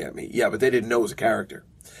getting angry at me. Yeah, but they didn't know it was a character.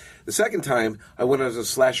 The second time, I went as a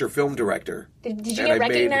slasher film director. Did you get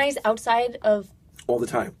recognized outside of... All the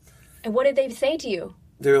time. And what did they say to you?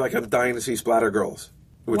 They were like, I'm dying to see Splatter Girls.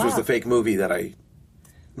 Which was the fake movie that I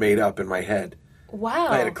made up in my head. Wow.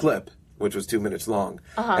 I had a clip, which was 2 minutes long.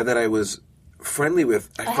 Uh-huh. And then I was friendly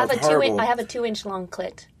with... I felt horrible. I have a 2-inch long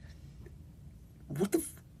clit. What the...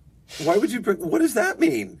 Why would you bring... What does that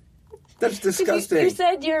mean? That's disgusting. You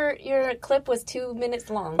said your clip was 2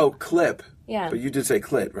 minutes long. Oh, clip. Yeah. But you did say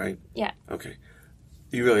clit, right? Yeah. Okay.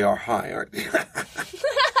 You really are high, aren't you?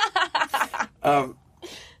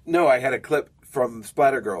 No, I had a clip from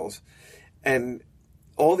Splatter Girls. And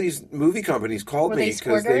all these movie companies called me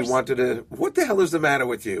because they wanted to... What the hell is the matter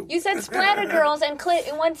with you? You said Splatter Girls and clit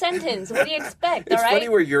in one sentence. What do you expect, It's funny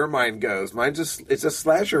where your mind goes. Mine's just... It's a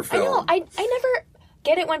slasher film. I know. I never...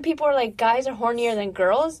 get it when people are like, guys are hornier than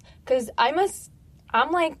girls, because I'm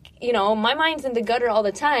like, my mind's in the gutter all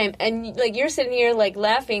the time, and like you're sitting here like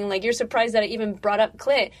laughing, like you're surprised that I even brought up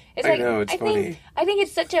clit. It's like, I know, it's funny. I think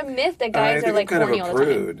it's such a myth that guys are like horny all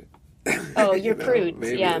the time. Oh, you're prudes,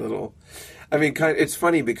 maybe yeah. A little. I mean, it's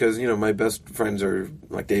funny because, my best friends are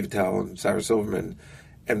like Dave Juskow and Sarah Silverman,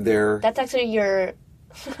 and they're... That's actually your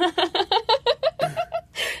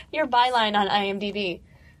byline on IMDb.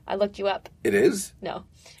 I looked you up. It is? No.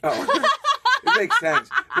 Oh. It makes sense.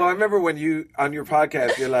 Well, I remember when on your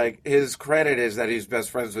podcast, you're like, his credit is that he's best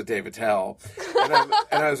friends with Dave Attell. And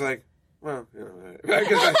I was like, Well, you know,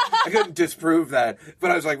 I couldn't disprove that.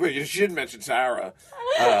 But I was like, well, you should mention Sarah.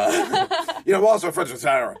 You know, I'm also friends with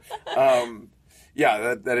Sarah.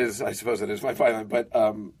 Yeah, that is, I suppose that is my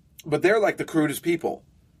byline. But they're like the crudest people,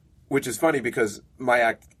 which is funny because my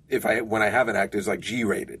act, when I have an act, is like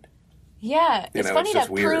G-rated. Yeah, it's funny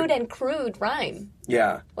that weird. prude and crude rhyme.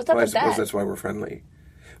 Yeah. What's up with that? I suppose that's why we're friendly.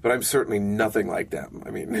 But I'm certainly nothing like them. I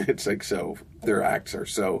mean, it's like so, their acts are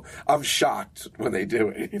so, I'm shocked when they do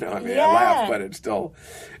it. You know, I mean, I laugh, but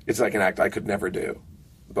it's like an act I could never do.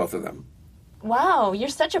 Both of them. Wow, you're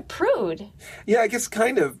such a prude. Yeah, I guess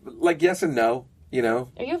kind of, like yes and no, you know.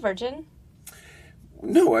 Are you a virgin?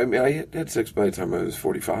 No, I mean, I had sex by the time I was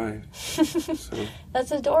 45. So. That's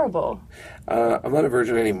adorable. I'm not a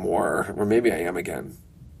virgin anymore, or maybe I am again.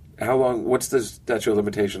 How long, what's the statute of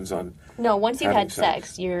limitations on No, once you've had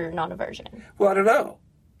sex, you're not a virgin. Well, I don't know.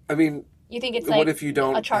 I mean, you think it's like what if you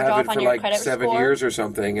don't have it for like 7 years or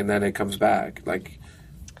something and then it comes back? Like,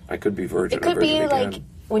 I could be virgin. It could be like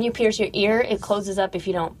when you pierce your ear, it closes up if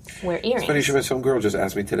you don't wear earrings. It's funny, some girl just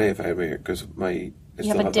asked me today if I have my ear, because you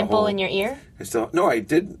have a dimple in your ear? No, I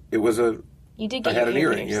did. It was You did get I had your an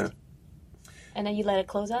earring, pierced. Yeah. And then you let it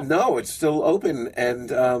close up? No, it's still open, and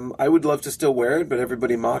I would love to still wear it, but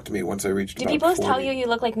everybody mocked me once I reached about 40. Do people tell you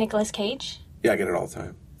look like Nicolas Cage? Yeah, I get it all the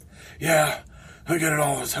time. Yeah, I get it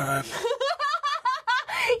all the time.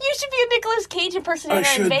 You should be a Nicolas Cage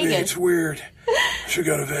impersonator in Vegas. I should be. It's weird. I should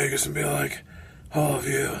go to Vegas and be like, all of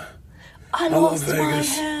you. I lost my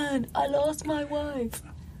hand. I lost my wife.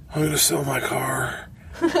 I'm going to sell my car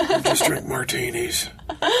and just drink martinis.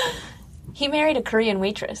 He married a Korean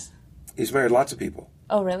waitress. He's married lots of people.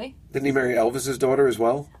 Oh, really? Didn't he marry Elvis's daughter as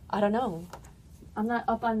well? I don't know. I'm not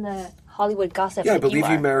up on the Hollywood gossip. Yeah, I believe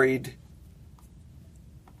he married...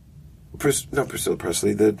 not Priscilla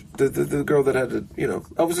Presley, the girl that had,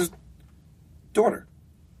 Elvis's daughter.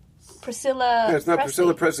 Priscilla Yeah, it's not Presley.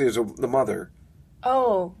 Priscilla Presley, it's the mother.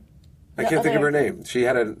 Oh. I can't think of her name. She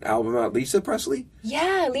had an album out. Lisa Presley?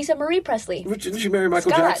 Yeah, Lisa Marie Presley. Didn't she marry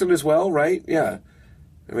Michael Jackson as well, right? Yeah.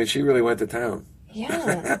 I mean, she really went to town.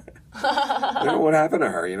 Yeah. I don't know what happened to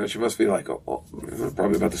her. She must be like,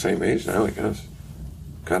 probably about the same age now, I guess.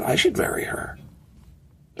 God, I should marry her.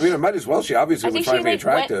 I mean, I might as well. She obviously would find me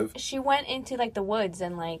attractive. She went into, the woods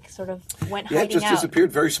and, sort of went hiding out. Yeah, just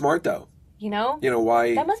disappeared. Very smart, though. You know? You know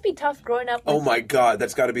why? That must be tough growing up with Oh, my God.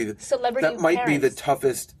 That's got to be celebrity That might parents. be the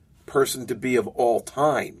toughest person to be of all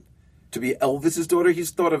time. To be Elvis's daughter,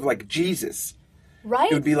 he's thought of like Jesus.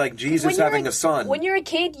 Right? It would be like Jesus having a son. When you're a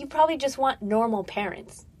kid, you probably just want normal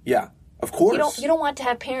parents. Yeah, of course. You don't want to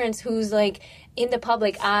have parents who's in the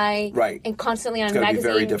public eye, right, and constantly on it's a magazine.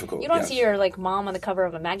 Be very difficult. You don't see your mom on the cover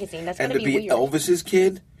of a magazine. That's and to be weird. Elvis's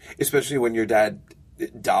kid, especially when your dad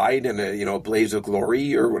died in a blaze of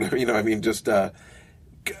glory or whatever. Just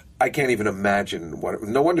I can't even imagine what.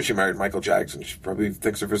 No wonder she married Michael Jackson. She probably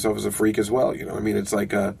thinks of herself as a freak as well. It's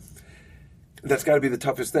like that's got to be the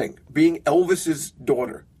toughest thing. Being Elvis's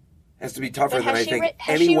daughter has to be tougher than I think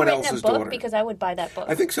anyone else's daughter. Because I would buy that book.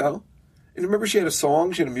 I think so. And remember, she had a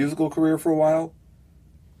song. She had a musical career for a while.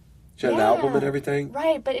 She had an album and everything.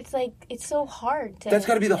 Right, but it's so hard to. That's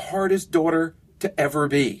got to be the hardest daughter to ever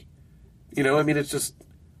be. It's just.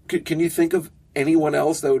 Can you think of anyone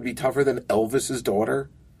else that would be tougher than Elvis's daughter?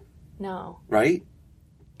 No. Right?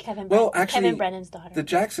 Kevin Brennan's daughter. The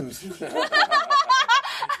Jacksons. Good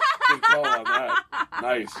call on that.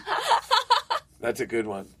 Nice. That's a good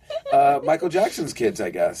one. Michael Jackson's kids,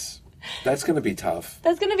 I guess. That's going to be tough.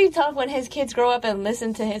 That's going to be tough when his kids grow up and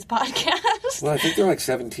listen to his podcast. Well, I think they're like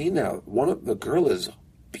 17 now. The girl is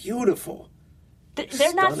beautiful.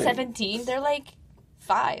 They're not 17. They're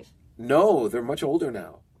 5. No, they're much older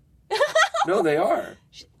now. No, they are.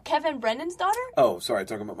 Kevin Brennan's daughter? Oh, sorry,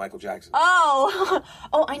 talking about Michael Jackson. Oh,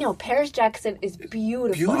 I know. Paris Jackson is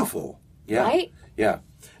beautiful. Beautiful. Yeah. Right? Yeah.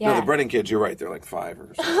 No, the Brennan kids, you're right. They're 5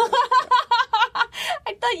 or something.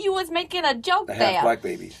 I thought you was making a joke the there. Half black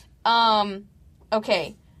babies.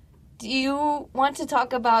 Okay. Do you want to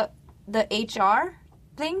talk about the HR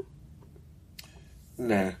thing?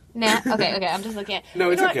 Nah. Okay. I'm just looking at.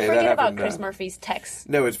 No, it's okay. Forget about Chris Murphy's text.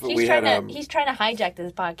 No, he's trying to hijack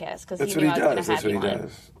this podcast because he knew I was going to have you on. That's what he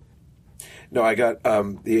does. No, I got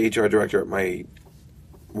the HR director at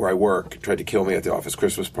where I work tried to kill me at the office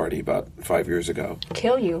Christmas party about 5 years ago.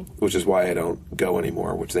 Kill you? Which is why I don't go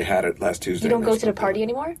anymore. Which they had it last Tuesday. You don't go to the party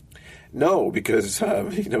anymore? No, because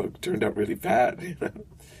it turned out really bad.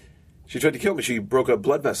 She tried to kill me. She broke a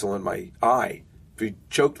blood vessel in my eye. She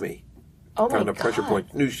choked me. Oh my God. Found a pressure point.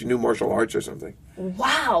 She knew martial arts or something.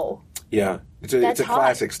 Wow. Yeah. It's a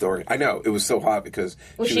classic story. I know. It was so hot because...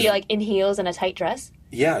 Was she in heels and a tight dress?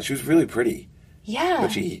 Yeah, she was really pretty. Yeah.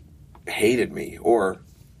 But she hated me or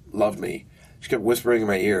loved me, she kept whispering in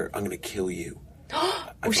my ear, "I'm going to kill you."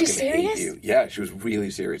 Was she serious? Hate you. Yeah, she was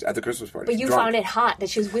really serious at the Christmas party. But you found it hot that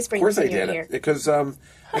she was whispering in your ear. Of course I did, because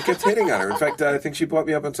I kept hitting on her. In fact, I think she brought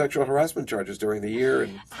me up on sexual harassment charges during the year.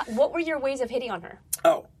 And... What were your ways of hitting on her?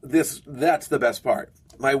 Oh, that's the best part.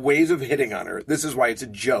 My ways of hitting on her, this is why it's a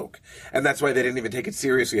joke, and that's why they didn't even take it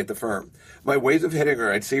seriously at the firm. My ways of hitting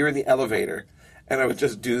her, I'd see her in the elevator, and I would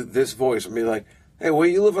just do this voice and be like, "Hey, well,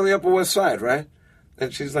 you live on the Upper West Side, right?"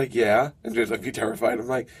 And she's like, "Yeah." And she'd like be terrified. I'm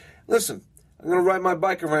like, "Listen, I'm going to ride my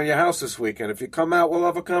bike around your house this weekend. If you come out, we'll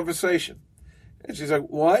have a conversation." And she's like,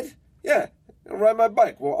 "What?" "Yeah, I'll ride my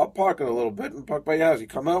bike. Well, I'll park it a little bit and park by your house. You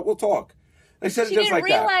come out, we'll talk." I said it just like that.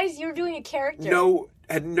 She didn't realize you were doing a character. No,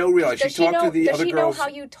 had no realize. She talked to the other girls. Does she know how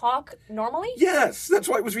you talk normally? Yes, that's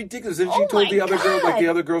why it was ridiculous. And she told the other girls, like the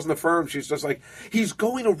other girls in the firm, she's just like, "He's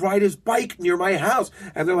going to ride his bike near my house."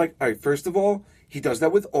 And they're like, "All right, first of all, he does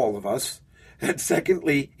that with all of us. And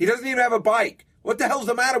secondly, he doesn't even have a bike. What the hell's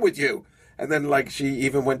the matter with you?" And then, like, she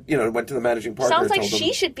even went to the managing partner. Sounds like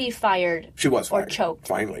she should be fired. She was fired. Or choked.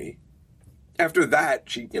 Finally. After that,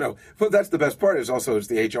 she, well, that's the best part is also it's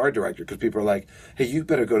the HR director, because people are like, "Hey, you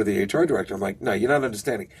better go to the HR director." I'm like, "No, you're not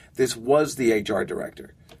understanding. This was the HR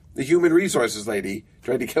director. The human resources lady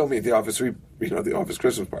tried to kill me at the office, the office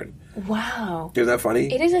Christmas party." Wow. Isn't that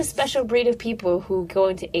funny? It is a special breed of people who go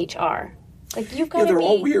into HR. Like, you've got to be... Yeah, they're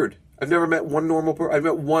all weird. I've never met one normal person. I've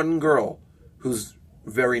met one girl who's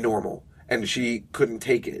very normal. And she couldn't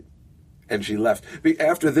take it, and she left.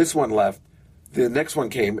 After this one left, the next one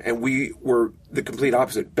came, and we were the complete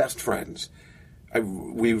opposite, best friends.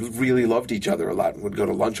 We really loved each other a lot and would go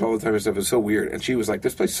to lunch all the time and stuff. It was so weird. And she was like,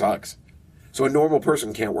 "This place sucks." So a normal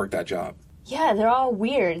person can't work that job. Yeah, they're all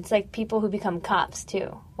weird. It's like people who become cops,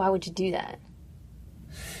 too. Why would you do that?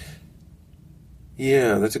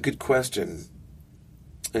 Yeah, that's a good question.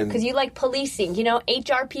 Because you like policing.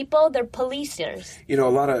 HR people, they're policers. A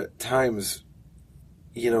lot of times,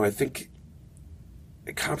 I think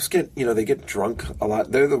cops get, they get drunk a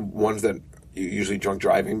lot. They're the ones that usually drunk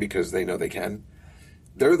driving because they know they can.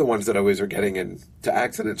 They're the ones that always are getting into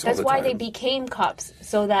accidents all the time. That's why they became cops,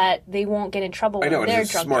 so that they won't get in trouble when they're drunk driving. I know,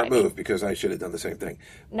 it's a smart move because I should have done the same thing.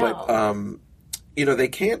 No. But, they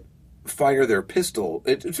can't fire their pistol.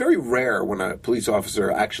 It's very rare when a police officer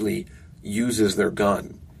actually uses their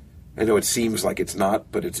gun. I know it seems like it's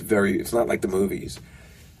not, but it's not like the movies.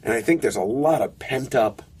 And I think there's a lot of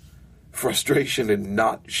pent-up frustration in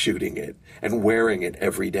not shooting it and wearing it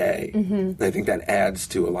every day. Mm-hmm. And I think that adds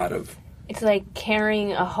to a lot of... It's like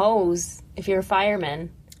carrying a hose if you're a fireman.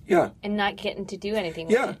 Yeah. And not getting to do anything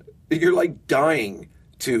with it. Yeah. You're like dying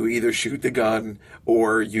to either shoot the gun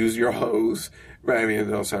or use your hose. Right? I mean,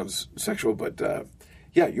 it all sounds sexual, but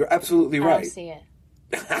you're absolutely right. I don't see it.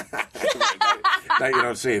 Now you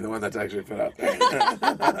don't see the one that's actually put up there.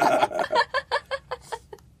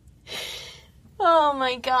 Oh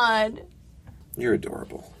my God. You're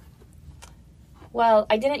adorable. Well,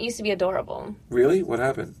 I didn't used to be adorable. Really? What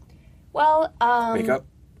happened? Well, makeup?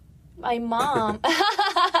 My mom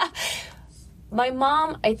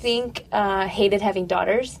I think hated having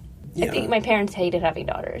daughters. Yeah. I think my parents hated having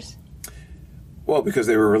daughters. Well, because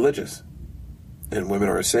they were religious. And women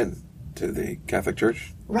are a sin to the Catholic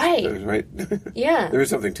Church. Right. Right? Yeah. There is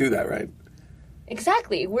something to that, right?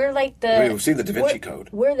 Exactly. We're like the... we've seen the Da Vinci Code.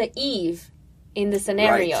 We're the Eve in the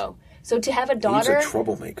scenario. Right. So to have a daughter... Eve's a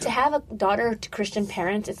troublemaker. To have a daughter to Christian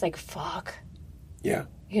parents, it's like, fuck. Yeah.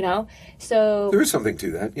 So... There is something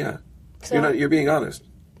to that, yeah. So, you're being honest.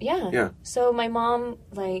 Yeah. Yeah. So my mom,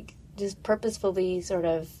 just purposefully sort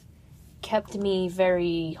of kept me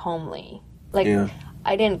very homely. I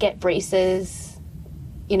didn't get braces...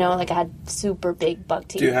 I had super big buck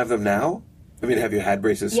teeth. Do you have them now? I mean, have you had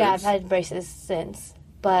braces since? Yeah, I've had braces since.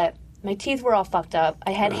 But my teeth were all fucked up.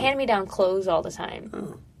 I had hand-me-down clothes all the time.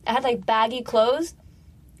 Oh. I had, baggy clothes.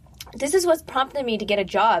 This is what's prompted me to get a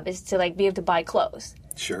job, is to, be able to buy clothes.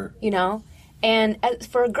 Sure. And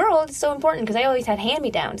for a girl, it's so important, because I always had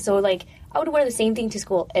hand-me-downs. So, I would wear the same thing to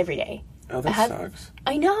school every day. Oh, that sucks.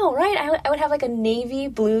 I know, right? I would have, a navy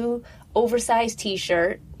blue oversized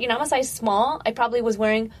t-shirt. I'm a size small. I probably was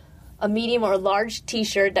wearing a medium or a large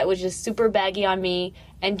t-shirt that was just super baggy on me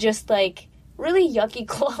and just really yucky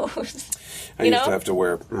clothes. I used to have to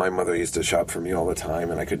wear, my mother used to shop for me all the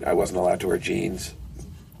time, and I wasn't allowed to wear jeans.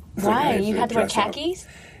 Why? You had to wear khakis?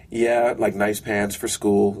 Yeah, nice pants for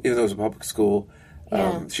school, even though it was a public school.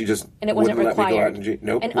 Yeah. She just and it wasn't wouldn't required. let me go out in jeans.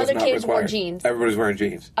 Nope, and other kids wore jeans. Everybody's wearing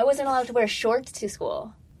jeans. I wasn't allowed to wear shorts to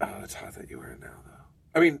school. Oh, it's hot that you wear it now,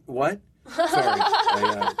 though. I mean, what? Sorry.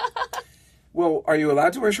 Well, are you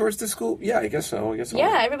allowed to wear shorts to school? Yeah, I guess so.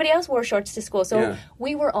 Yeah, everybody else wore shorts to school. So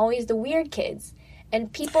we were always the weird kids.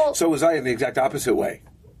 And people... So was I in the exact opposite way.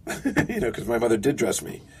 Because my mother did dress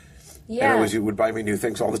me. Yeah. And you would buy me new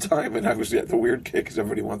things all the time, and I was the weird kid because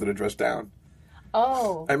everybody wanted to dress down.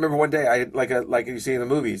 Oh. I remember one day, I had, like you see in the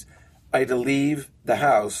movies, I had to leave the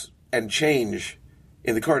house and change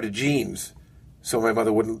in the car to jeans so my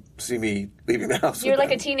mother wouldn't see me leaving the house. You're like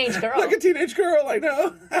a teenage girl. Like a teenage girl, I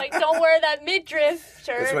know. Like, don't wear that midriff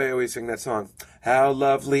shirt. That's why I always sing that song. How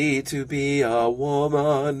lovely to be a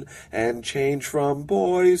woman and change from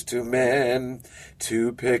boys to men,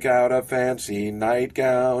 to pick out a fancy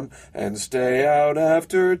nightgown and stay out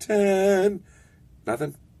after 10.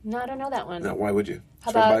 Nothing? No, I don't know that one. No, why would you? How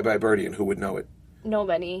It's from about- Bye Bye Birdie, and who would know it?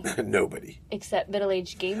 Nobody. Nobody. Except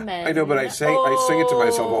middle-aged gay men. I know, but I sing it to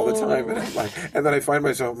myself all the time, and then I find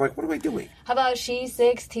myself, I'm like, what am I doing? How about she's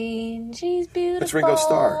 16, she's beautiful, That's Ringo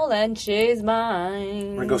Starr. and she's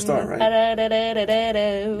mine. Ringo Starr, right?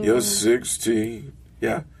 Da-da-da-da-da-da. You're 16.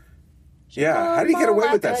 Yeah. Yeah, how did he get away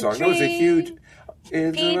with that song? That was a huge...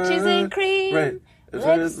 Peaches and cream. Right.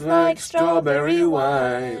 Looks like strawberry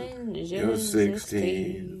wine. You're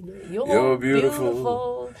 16. You're You're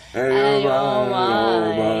beautiful. And you're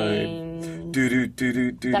mine.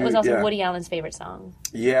 That was also Woody Allen's favorite song.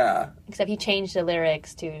 Yeah. Except he changed the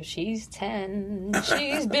lyrics to "She's 10,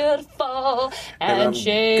 she's beautiful, And I'm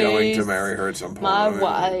she's going to marry her at some point. my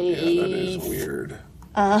wife." Yeah, that is weird.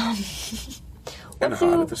 And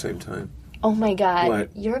hot at the same time. Oh my God!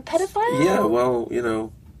 What? You're a pedophile? Yeah, well,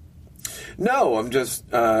 No, I'm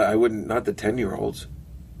just, I wouldn't, not the 10-year-olds.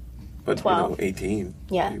 But, 12. 18.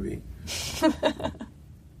 Yeah. Maybe.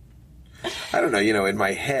 I don't know, in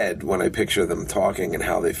my head, when I picture them talking and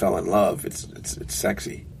how they fell in love, it's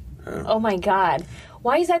sexy. Oh my God!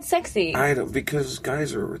 Why is that sexy? Because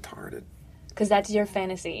guys are retarded. Because that's your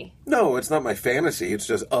fantasy. No, it's not my fantasy, it's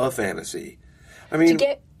just a fantasy. I mean...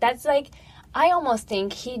 That's like... I almost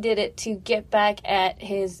think he did it to get back at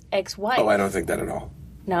his ex-wife. Oh, I don't think that at all.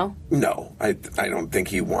 No? No, I don't think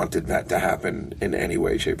he wanted that to happen in any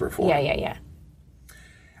way, shape, or form. Yeah.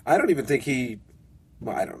 I don't even think he...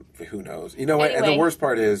 Well, who knows? You know what? Anyway. And the worst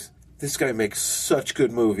part is, this guy makes such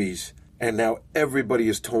good movies, and now everybody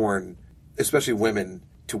is torn, especially women,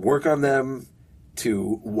 to work on them,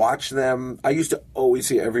 to watch them. I used to always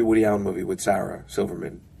see every Woody Allen movie with Sarah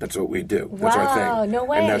Silverman. That's what we do. That's our thing. Wow, no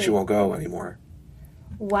way. And now she won't go anymore.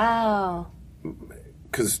 Wow.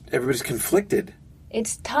 Because everybody's conflicted.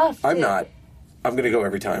 It's tough. I'm not. I'm going to go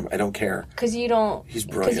every time. I don't care. Because you don't... He's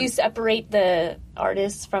brilliant. Because you separate the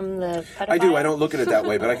artists from the pedophile? I do. I don't look at it that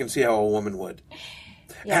way, but I can see how a woman would.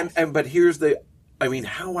 Yes. But here's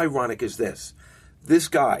how ironic is this? This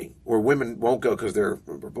guy, or women won't go because they're...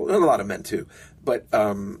 And a lot of men too. But,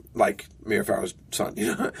 like Mia Farrow's son,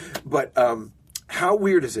 But, how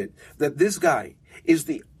weird is it that this guy is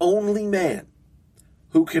the only man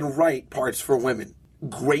who can write parts for women?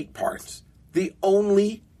 Great parts. The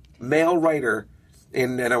only male writer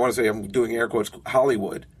in, and I want to say I'm doing air quotes,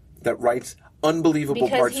 Hollywood, that writes unbelievable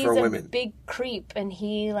parts for women. Because he's a big creep and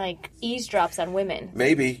he, eavesdrops on women.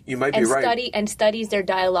 Maybe. You might be right. And studies their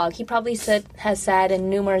dialogue. He probably has sat in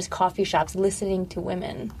numerous coffee shops listening to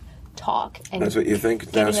women talk. And that's what you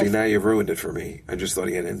think? Now you've ruined it for me. I just thought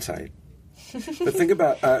he had insight. But think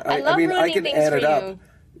about, I can add it up.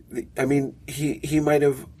 He might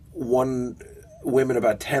have won women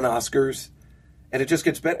about 10 Oscars, and it just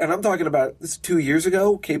gets better. And I'm talking about, this 2 years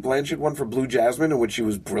ago, Cate Blanchett won for Blue Jasmine, in which she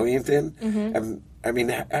was brilliant in. Mm-hmm. And,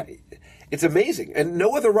 it's amazing. And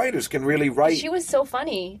no other writers can really write. She was so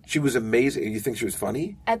funny. She was amazing. You think she was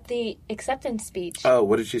funny? At the acceptance speech. Oh,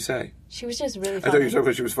 what did she say? She was just really funny. I thought you were talking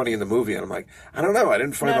about she was funny in the movie, and I'm like, I don't know. I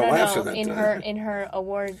didn't find the laughs in that. In her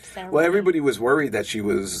award ceremony. Well, everybody was worried that she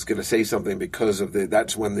was going to say something because of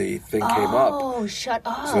that's when the thing came up. Oh, shut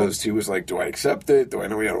up. So she was like, do I accept it? Do I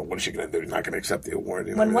know? What is she going to do? She's not going to accept the award.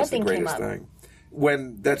 When that's what thing the greatest came up? thing.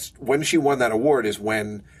 When she won that award is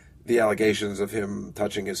when the allegations of him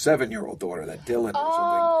touching his 7-year-old daughter, that Dylan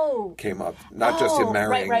or something, came up. Not just him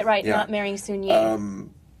marrying. Right. Yeah. Not marrying Sun Yi.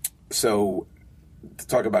 So, to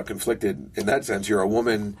talk about conflicted in that sense, you're a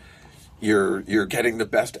woman, you're getting the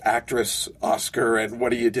Best Actress Oscar, and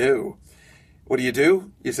what do you do? What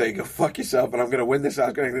do? You say, go fuck yourself, and I'm going to win this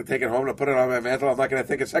Oscar, I'm going to take it home and put it on my mantle, I'm not going to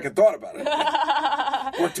think a second thought about it.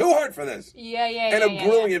 We're too hard for this. Yeah. And a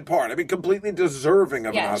brilliant part. I mean, completely deserving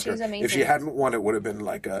of an Oscar. She was amazing. If she hadn't won, it would have been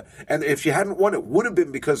like a... And if she hadn't won, it would have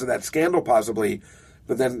been because of that scandal, possibly.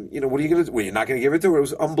 But then, what are you going to do? Well, you're not going to give it to her? It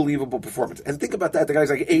was an unbelievable performance. And think about that. The guy's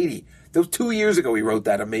like 80. That was 2 years ago he wrote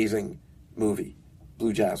that amazing movie,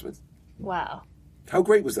 Blue Jasmine. Wow. How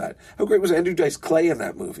great was that? How great was Andrew Dice Clay in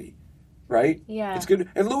that movie? right? Yeah. It's good.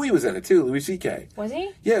 And Louis was in it, too. Louis C.K. Was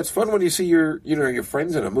he? Yeah, it's fun when you see your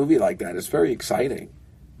friends in a movie like that. It's very exciting.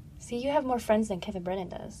 See, you have more friends than Kevin Brennan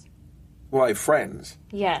does. Well, I have friends.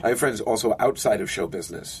 Yeah. I have friends also outside of show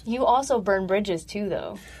business. You also burn bridges, too,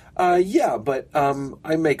 though. Yeah, but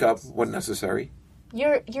I make up when necessary.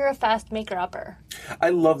 You're a fast maker-upper.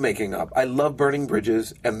 I love making up. I love burning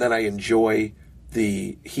bridges, and then I enjoy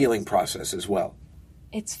the healing process as well.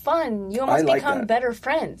 It's fun. You almost like become that. better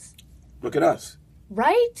friends. Look at us.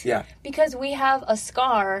 Right? Yeah. Because we have a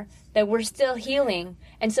scar that we're still healing,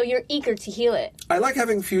 and so you're eager to heal it. I like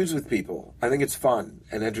having feuds with people. I think it's fun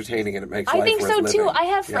and entertaining, and it makes life I think worth so, living. too. I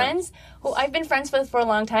have friends who I've been friends with for a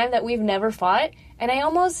long time that we've never fought, and I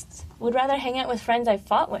almost would rather hang out with friends I've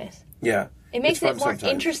fought with. Yeah. It makes it more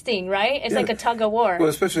interesting, right? It's like a tug of war. Well,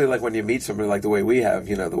 especially like when you meet somebody like the way we have,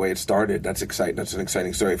 the way it started, that's exciting. That's an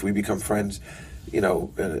exciting story. If we become friends,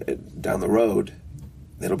 down the road,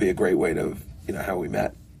 it'll be a great way to, how we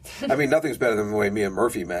met. I mean, nothing's better than the way me and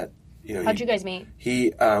Murphy met. How'd you guys meet?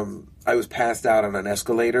 I was passed out on an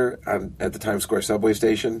escalator at the Times Square subway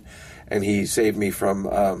station, and he saved me from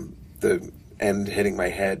the end hitting my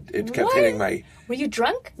head. It kept hitting my... Were you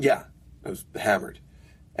drunk? Yeah. I was hammered.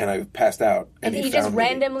 And I passed out. And he just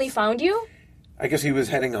randomly found you? I guess he was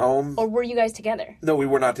heading home. Or were you guys together? No, we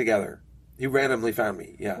were not together. He randomly found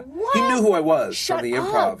me, yeah. What? He knew who I was Shut from the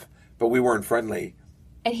improv, up. but we weren't friendly.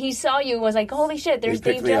 And he saw you and was like, holy shit, there's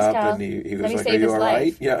Dave Juskow. He picked me up and he was like, are you all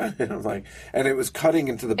right? Yeah. And I'm like, and it was cutting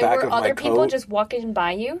into the back of my coat. Were other people just walking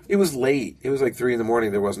by you? It was late. It was like 3 a.m.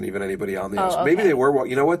 There wasn't even anybody on the house. Okay. Maybe they were,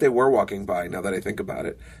 you know what? They were walking by now that I think about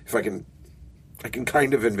it. If I can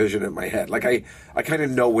kind of envision it in my head. Like, I kind of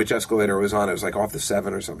know which escalator I was on. It was like off the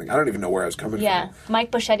 7 or something. I don't even know where I was coming from. Yeah. Mike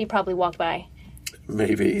Boschetti probably walked by.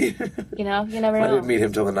 Maybe. You never know. I didn't meet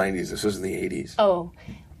him till the 90s. This was in the 80s. Oh,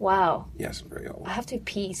 wow. Yes, I'm very old. I have to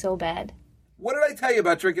pee so bad. What did I tell you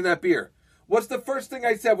about drinking that beer? What's the first thing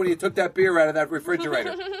I said when you took that beer out of that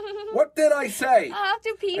refrigerator? What did I say? I have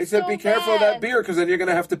to pee I said, be careful of that beer, because then you're going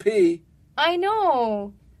to have to pee. I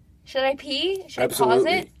know. Should I pee? Should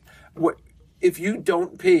Absolutely. I pause it? What? If you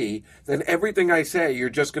don't pee, then everything I say,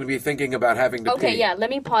 you're just going to be thinking about having to pee. Okay, yeah,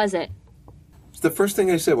 let me pause it. It's the first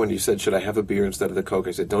thing I said when you said, should I have a beer instead of the Coke?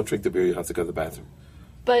 I said, don't drink the beer, you'll have to go to the bathroom.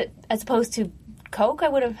 But as opposed to Coke, I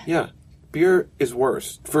would have... Yeah. Beer is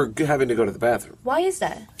worse for having to go to the bathroom. Why is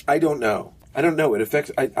that? I don't know. It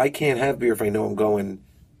affects... I can't have beer if I know I'm going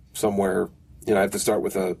somewhere. I have to start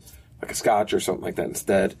with a scotch or something like that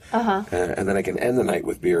instead. Uh-huh. And then I can end the night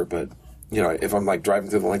with beer, but... if I'm like driving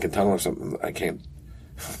through the Lincoln Tunnel or something, I can't.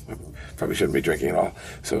 Probably shouldn't be drinking at all.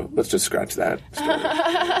 So let's just scratch that story.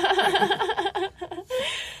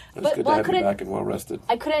 It's good to have you back and well rested.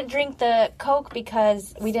 I couldn't drink the Coke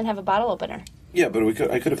because we didn't have a bottle opener. Yeah, but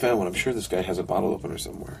I could have found one. I'm sure this guy has a bottle opener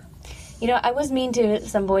somewhere. I was mean to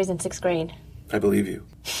some boys in 6th grade. I believe you.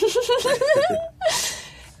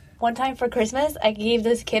 One time for Christmas, I gave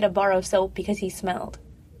this kid a bar of soap because he smelled.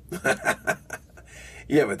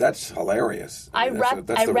 Yeah, but that's hilarious.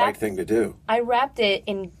 That's the right thing to do. I wrapped it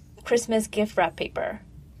in Christmas gift wrap paper.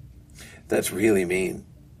 That's really mean.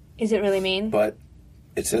 Is it really mean? But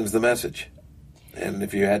it sends the message. And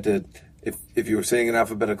if you had to, if you were saying in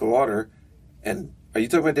alphabetical order, and are you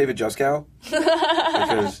talking about David Juskow?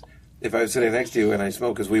 Because if I was sitting next to you and I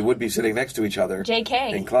smoked, because we would be sitting next to each other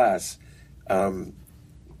JK. in class,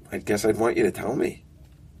 I guess I'd want you to tell me.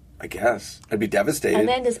 I guess. I'd be devastated. And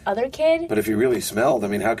then this other kid... But if you really smelled,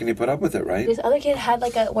 how can you put up with it, right? This other kid had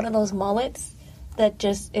like one of those mullets that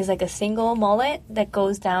just is like a single mullet that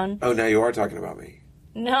goes down... Oh, now you are talking about me.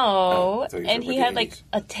 No. And he had like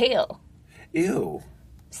a tail. Ew.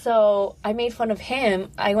 So I made fun of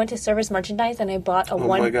him. I went to Service Merchandise and I bought a Oh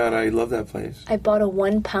my God, I love that place. I bought a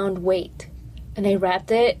 1 pound weight. And I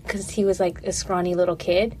wrapped it because he was like a scrawny little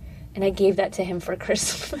kid. And I gave that to him for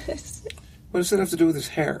Christmas. What does that have to do with his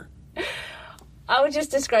hair? I was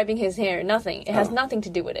just describing his hair. Nothing. It has nothing to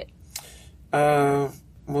do with it.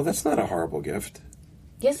 Well, that's not a horrible gift.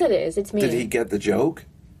 Yes, it is. It's mean. Did he get the joke?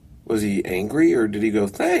 Was he angry, or did he go,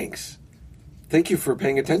 thanks? Thank you for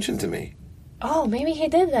paying attention to me. Oh, maybe he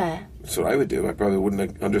did that. That's what I would do. I probably wouldn't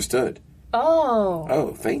have understood. Oh.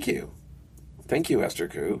 Oh, thank you. Thank you, Esther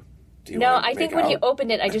Koo. No, I think when he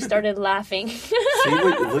opened it, I just started laughing. See,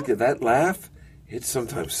 look at that laugh. It's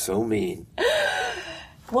sometimes so mean.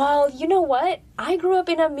 Well, you know what? I grew up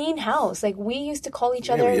in a mean house. Like, we used to call each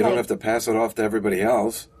other... But you don't have to pass it off to everybody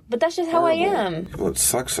else. But that's just how I am. Well, it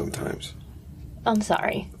sucks sometimes. I'm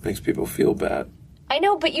sorry. It makes people feel bad. I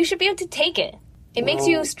know, but you should be able to take it. It makes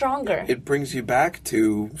you stronger. It brings you back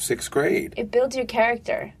to 6th grade. It builds your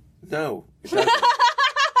character. No, it doesn't.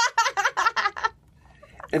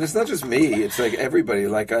 And it's not just me. It's like everybody.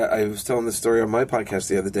 Like I was telling this story on my podcast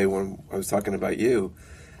the other day when I was talking about you.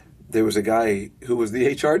 There was a guy who was the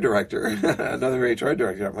HR director, another HR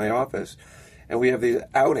director at my office. And we have these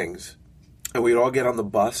outings. And we'd all get on the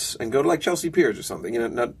bus and go to like Chelsea Piers or something,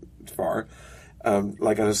 not far,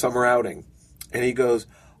 like on a summer outing. And he goes,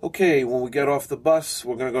 okay, when we get off the bus,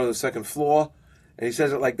 we're going to go to the second floor. And he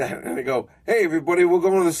says it like that. And I go, hey, everybody, we're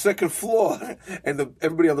going to the second floor. And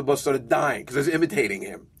everybody on the bus started dying because I was imitating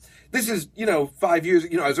him. This is, 5 years,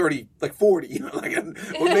 I was already like 40,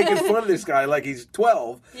 we're making fun of this guy like he's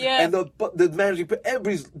 12. Yeah. And the managing,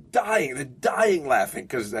 everybody's dying. They're dying laughing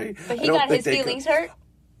because But he got his feelings hurt?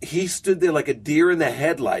 He stood there like a deer in the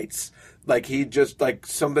headlights. Like he just, like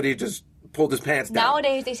somebody just pulled his pants down.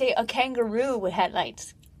 Nowadays, they say a kangaroo with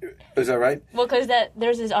headlights. Is that right? Well, because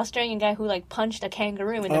there's this Australian guy who like punched a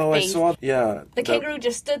kangaroo in the face. Oh, I saw. Yeah, the kangaroo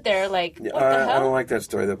just stood there like, what the hell? I don't like that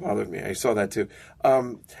story. That bothered me. I saw that too.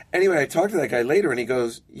 Anyway, I talked to that guy later, and he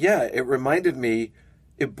goes, "Yeah, it reminded me.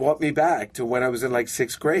 It brought me back to when I was in like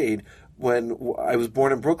 6th grade when I was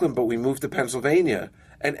born in Brooklyn, but we moved to Pennsylvania,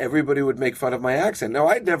 and everybody would make fun of my accent. Now,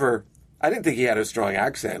 I didn't think he had a strong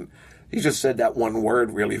accent." He just said that one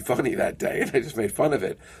word really funny that day, and I just made fun of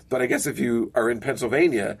it. But I guess if you are in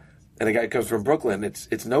Pennsylvania and a guy comes from Brooklyn,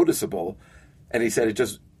 it's noticeable. And he said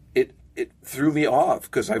it threw me off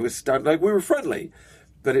because I was stunned. Like, we were friendly,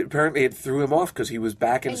 but apparently it threw him off because he was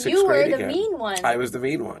back in 6th grade again. You were the mean one. I was the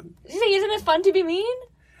mean one. Did you say, isn't it fun to be mean?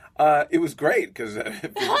 It was great because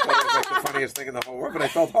people thought it was like the funniest thing in the whole world. But I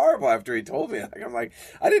felt horrible after he told me. I'm like,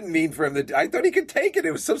 I didn't mean for him to. I thought he could take it.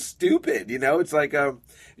 It was so stupid, It's like,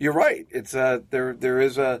 you're right. It's there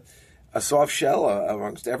is a soft shell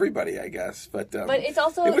amongst everybody, I guess. But it's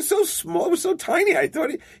also it was so small. It was so tiny. I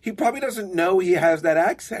thought he probably doesn't know he has that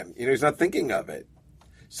accent. He's not thinking of it.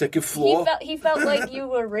 Second floor. He felt like you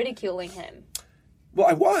were ridiculing him. Well,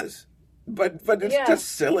 I was. But it's just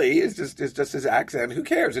silly. It's just his accent. Who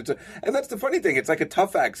cares? And that's the funny thing. It's like a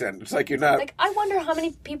tough accent. It's like you're not. Like, I wonder how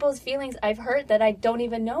many people's feelings I've hurt that I don't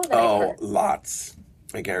even know that I've hurt. Oh, lots.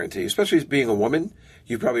 I guarantee. Especially as being a woman,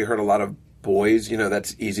 you've probably hurt a lot of boys.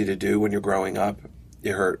 That's easy to do when you're growing up.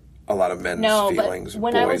 You hurt a lot of men's feelings. But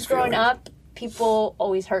when I was growing up, people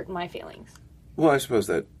always hurt my feelings. Well, I suppose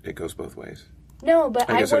that it goes both ways. No, but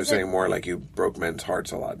I guess I was saying more like you broke men's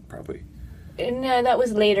hearts a lot, probably. No, that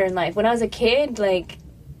was later in life. When I was a kid, like,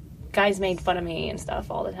 guys made fun of me and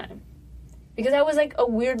stuff all the time. Because I was, like, a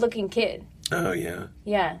weird-looking kid. Oh, yeah.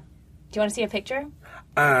 Yeah. Do you want to see a picture?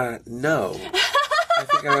 No. I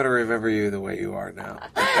think I want to remember you the way you are now.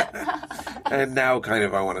 And now, kind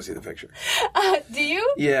of, I want to see the picture. Do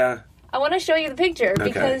you? Yeah. I want to show you the picture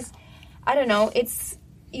because, I don't know, it's,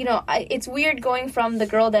 it's weird going from the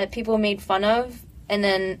girl that people made fun of and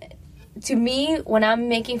then... To me, when I'm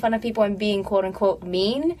making fun of people and being quote-unquote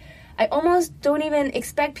mean, I almost don't even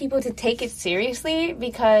expect people to take it seriously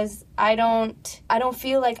because I don't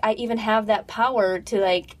feel like I even have that power to,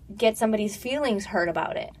 like, get somebody's feelings hurt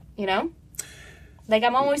about it, Like,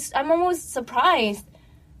 I'm almost surprised.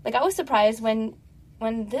 Like, I was surprised when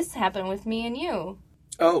this happened with me and you.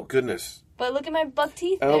 Oh, goodness. But look at my buck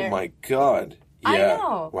teeth there. Oh, my God. Yeah. I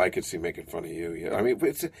know. Well, I could see making fun of you. Yeah. I mean,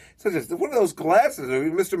 it's one of those glasses. I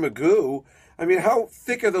mean, Mr. Magoo. I mean, how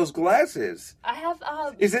thick are those glasses? I have.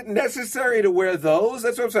 Is it necessary to wear those?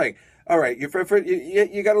 That's what I'm saying. All right, you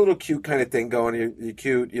got a little cute kind of thing going. You're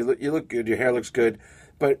cute. You look good. Your hair looks good.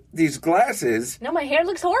 But these glasses. No, my hair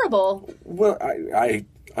looks horrible. Well,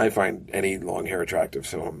 I find any long hair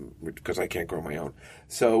attractive, because I can't grow my own.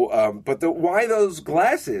 So, but why those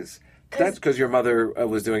glasses? That's because your mother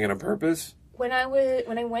was doing it on purpose. When I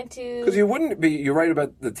went to... Because you wouldn't be... You're right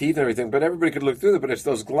about the teeth and everything, but everybody could look through them, but it's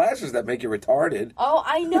those glasses that make you retarded. Oh,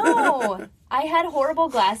 I know! I had horrible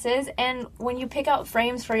glasses, and when you pick out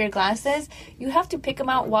frames for your glasses, you have to pick them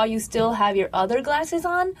out while you still have your other glasses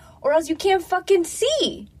on, or else you can't fucking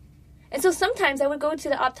see! And so sometimes I would go to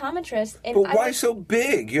the optometrist and... But why so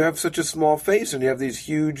big? You have such a small face and you have these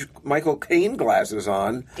huge Michael Caine glasses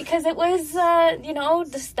on. Because it was,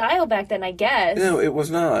 the style back then, I guess. No, it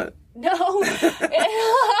was not. No.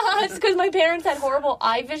 It's because my parents had horrible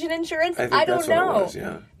eye vision insurance. I don't know. What it was,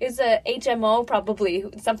 yeah. It's a HMO, probably,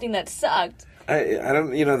 something that sucked. I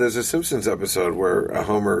don't, there's a Simpsons episode where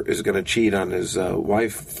Homer is going to cheat on his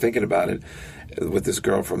wife, thinking about it, with this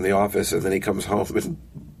girl from the office, and then he comes home and,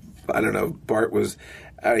 I don't know, Bart was...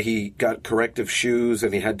 he got corrective shoes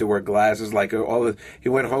and he had to wear glasses. He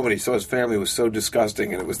went home and he saw his family was so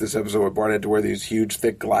disgusting. And it was this episode where Bart had to wear these huge,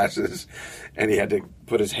 thick glasses, and he had to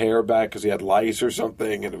put his hair back because he had lice or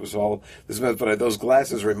something. And it was all this mess. But those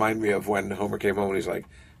glasses remind me of when Homer came home and he's like,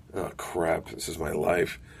 "Oh crap, this is my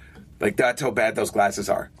life." Like, that's how bad those glasses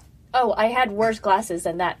are. Oh, I had worse glasses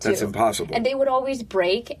than that, too. That's impossible. And they would always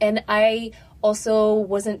break, and I also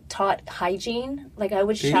wasn't taught hygiene. Like, I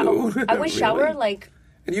would shower. I would shower, Really? like...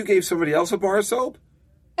 And you gave somebody else a bar of soap?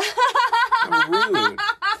 How rude.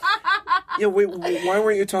 Yeah, wait, why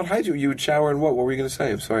weren't you taught hygiene? You would shower in what? What were you going to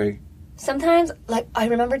say? I'm sorry. Sometimes, like, I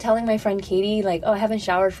remember telling my friend Katie, like, oh, I haven't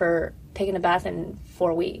showered for taking a bath in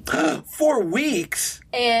 4 weeks. 4 weeks?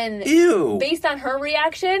 And Ew. based on her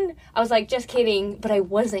reaction, I was like, just kidding, but I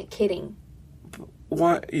wasn't kidding.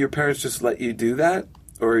 Why? Your parents just let you do that?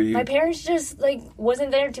 Or you... My parents just, like,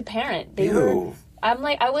 wasn't there to parent. They Ew. were... I'm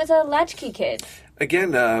like, I was a latchkey kid.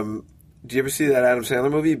 Again, did you ever see that Adam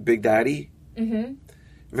Sandler movie, Big Daddy? Mm-hmm.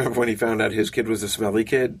 Remember when he found out his kid was a smelly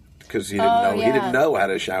kid? Because he didn't know. Yeah. He didn't know how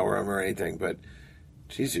to shower him or anything. But,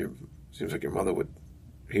 geez, seems like your mother would...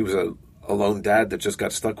 He was a lone dad that just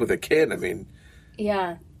got stuck with a kid. I mean...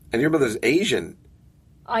 Yeah. And your mother's Asian.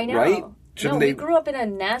 I know. Right? We grew up in a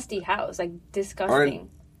nasty house. Like,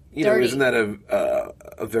 disgusting. Dirty. Isn't that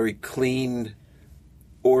a very clean...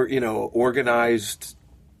 Or, organized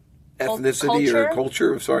ethnicity or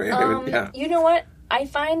culture? Sorry. Yeah. You know what? I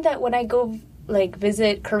find that when I go, like,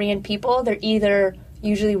 visit Korean people, they're either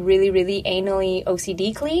usually really, really anally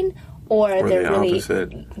OCD clean, or they're the really...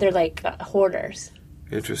 opposite. They're, like, hoarders.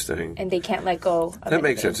 Interesting. And they can't let go of That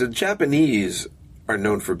makes sense. The Japanese are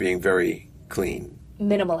known for being very clean.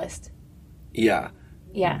 Minimalist. Yeah.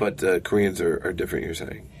 Yeah. But Koreans are different, you're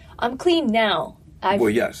saying. I'm clean now.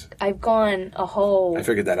 Yes. I've gone a whole... I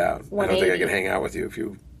figured that out. I don't think I could 180. hang out with you if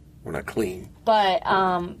you were not clean. But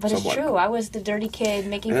it's Somewhat. true. I was the dirty kid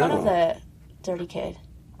making fun of the dirty kid.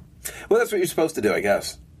 Well, that's what you're supposed to do, I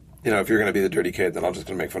guess. If you're going to be the dirty kid, then I'm just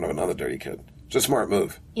going to make fun of another dirty kid. It's a smart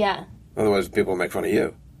move. Yeah. Otherwise, people will make fun of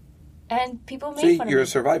you. And people make See, fun of me. you're a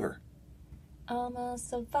survivor. I'm a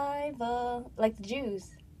survivor. Like the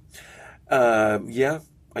Jews. Yeah,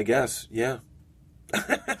 I guess. Yeah.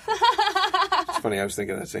 It's funny, I was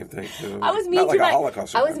thinking that same thing, too. I was mean Not like to a my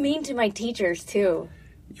Holocaust I was survivor. mean to my teachers too.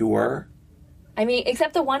 You were? I mean,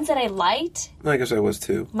 except the ones that I liked. I guess I was,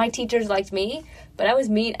 too. My teachers liked me, but I was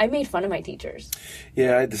mean. I made fun of my teachers.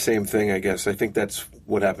 Yeah, I had the same thing, I guess. I think that's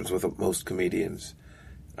what happens with most comedians.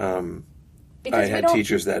 I had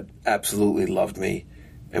teachers that absolutely loved me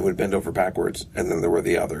and would bend over backwards, and then there were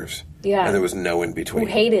the others. Yeah. And there was no in between.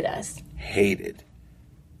 Who hated us. Hated.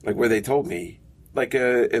 Like where they told me, like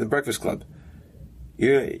in the Breakfast Club,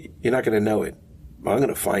 you're not going to know it, but I'm going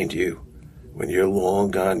to find you. When you're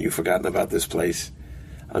long gone, you've forgotten about this place,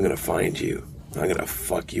 I'm going to find you. I'm going to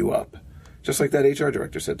fuck you up. Just like that HR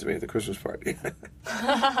director said to me at the Christmas party.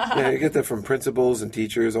 Yeah, I get that from principals and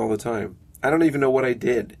teachers all the time. I don't even know what I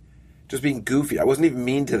did. Just being goofy. I wasn't even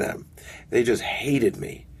mean to them. They just hated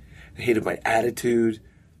me. They hated my attitude.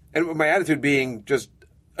 And my attitude being just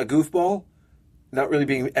a goofball, not really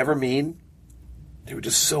being ever mean. They were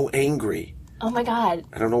just so angry. Oh my God.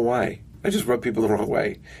 I don't know why. I just rub people the wrong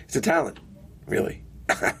way. It's a talent, really.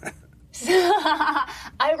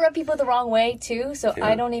 I rub people the wrong way too, so Yeah.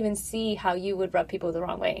 I don't even see how you would rub people the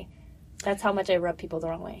wrong way. That's how much I rub people the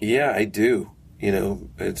wrong way. Yeah, I do.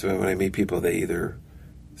 It's when I meet people, they either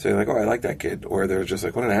say like, "Oh, I like that kid," or they're just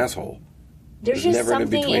like, "What an asshole." There's There's just never an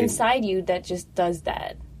something in-between. inside you that just does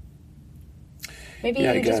that. Maybe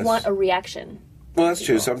Yeah, I you just guess. want a reaction. Well, that's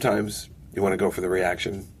true. Sometimes you want to go for the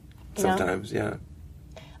reaction. Sometimes, yeah.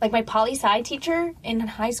 Like my poli-sci teacher in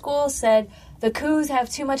high school said, the coups have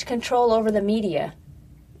too much control over the media.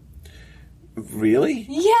 Really?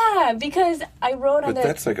 Yeah, because I wrote on But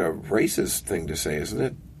that's like a racist thing to say, isn't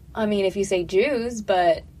it? I mean, if you say Jews,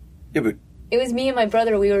 but Yeah, but it was me and my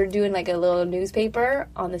brother. We were doing like a little newspaper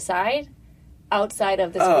on the side, outside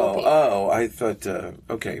of the school paper. I thought.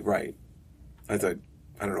 Okay, right. I thought.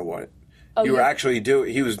 I don't know what. Oh, you were yeah. actually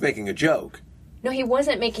doing. He was making a joke. No, he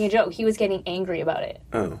wasn't making a joke. He was getting angry about it.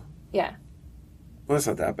 Oh, Yeah. well, that's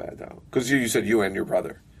not that bad though. Because you said you and your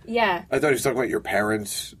brother. Yeah. I thought he was talking about your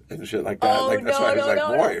parents and shit like that. Oh, like that's no, why I was no, like,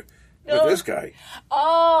 no, boy, no. with this guy.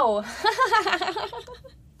 Oh.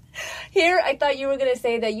 Here, I thought you were going to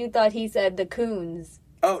say that you thought he said the coons.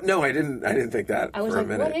 Oh no, I didn't. I didn't think that I was for like, a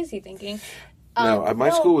minute. what is he thinking? No, my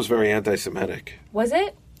no. school was very anti-Semitic. Was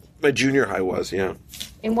it? My junior high was, yeah.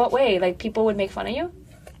 In what way? Like, people would make fun of you?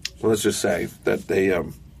 Well, let's just say that they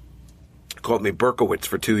called me Berkowitz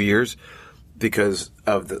for 2 years because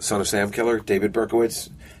of the Son of Sam killer, David Berkowitz.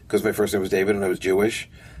 Because my first name was David and I was Jewish.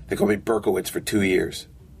 They called me Berkowitz for 2 years.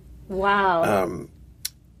 Wow.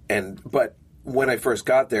 But when I first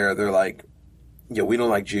got there, they're like, we don't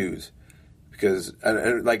like Jews. Because,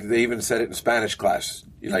 and like, they even said it in Spanish class.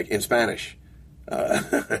 Like, in Spanish.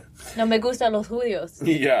 No me gustan los judíos.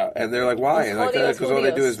 Yeah, and they're like, why? And like, Jodios because all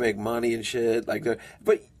they do judíos. is make money and shit. Like,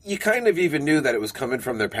 but you kind of even knew that it was coming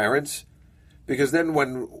from their parents, because then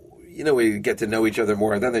when we get to know each other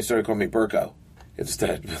more, then they started calling me Burko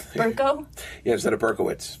instead. Burko? Yeah, instead of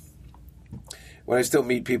Berkowitz. When I still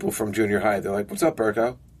meet people from junior high, they're like, "What's up,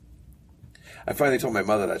 Burko?" I finally told my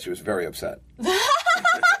mother that. She was very upset.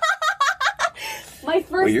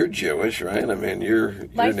 Well, you're Jewish, right? I mean, your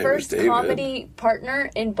My name is first David. comedy partner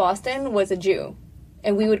in Boston was a Jew.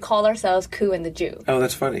 And we would call ourselves Koo and the Jew. Oh,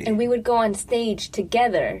 that's funny. And we would go on stage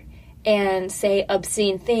together and say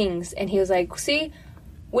obscene things. And he was like, see,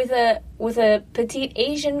 with a petite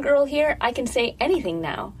Asian girl here, I can say anything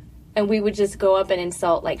now. And we would just go up and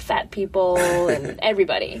insult, like, fat people and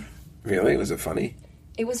everybody. Really? Was it funny?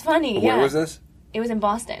 It was funny, Where yeah. was this? It was in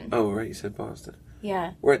Boston. Oh, right. You said Boston.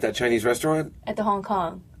 Yeah. We're at that Chinese restaurant? At the Hong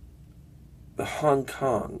Kong. The Hong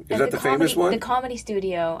Kong. Is At that the famous one? The comedy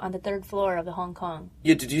studio on the 3rd floor of the Hong Kong.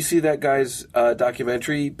 Yeah, did you see that guy's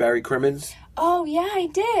documentary, Barry Crimmins? Oh, yeah, I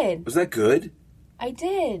did. Was that good? I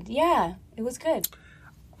did, yeah. It was good.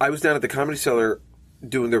 I was down at the Comedy Cellar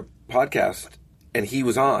doing their podcast, and he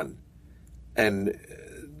was on. And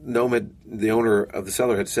Nomad, the owner of the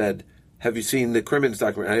cellar, had said, have you seen the Crimmins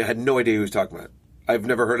documentary? I had no idea who he was talking about. I've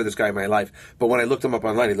never heard of this guy in my life. But when I looked him up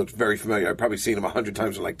online, he looked very familiar. I'd probably seen him 100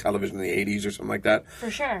 times on like television in the 80s or something like that. For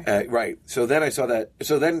sure. Right. So then I saw that.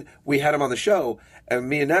 So then we had him on the show, and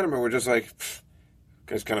me and Natalie were just like,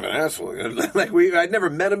 guy's kind of an asshole. Like I'd never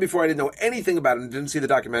met him before. I didn't know anything about him. Didn't see the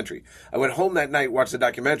documentary. I went home that night, watched the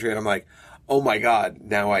documentary, and I'm like, oh my God,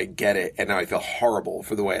 now I get it. And now I feel horrible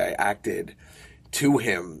for the way I acted to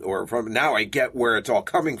him, or from. Now I get where it's all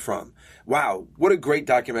coming from. Wow, what a great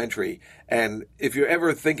documentary. And if you're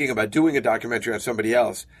ever thinking about doing a documentary on somebody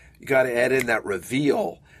else, you got to add in that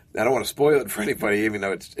reveal. I don't want to spoil it for anybody, even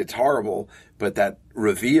though it's horrible, but that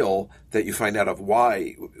reveal that you find out of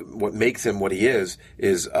what makes him what he is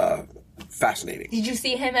fascinating. Did you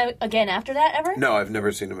see him again after that ever? No, I've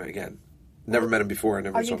never seen him again. Never met him before. I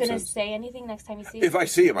never Are saw you him going to since. say anything next time you see him? If I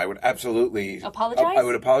see him, I would absolutely apologize. I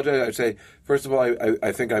would apologize. I'd say, first of all,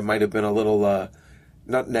 I think I might have been a little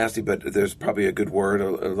not nasty, but there's probably a good word,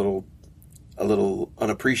 a little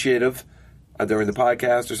unappreciative during the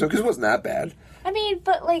podcast or so, because it wasn't that bad. I mean,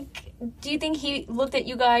 but like, do you think he looked at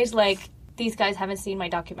you guys like, these guys haven't seen my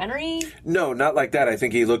documentary? No, not like that. I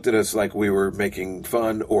think he looked at us like we were making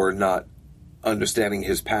fun or not understanding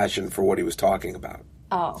his passion for what he was talking about.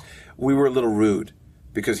 Oh. We were a little rude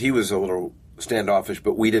because he was a little standoffish,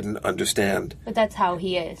 but we didn't understand. But that's how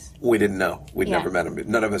he is. We didn't know. We'd never met him.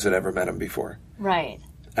 None of us had ever met him before. Right.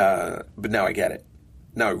 But now I get it.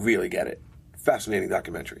 Now I really get it. Fascinating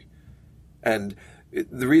documentary. And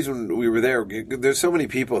the reason we were there, there's so many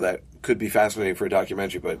people that could be fascinating for a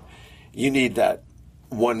documentary, but you need that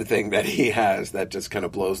one thing that he has that just kind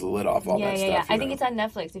of blows the lid off all that stuff. Yeah. I think it's on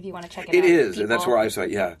Netflix if you want to check it out. It is, and that's where I saw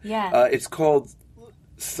it, yeah. Yeah. It's called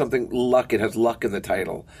something Luck. It has Luck in the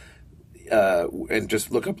title. And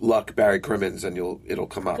just look up Luck, Barry Crimmins, and it'll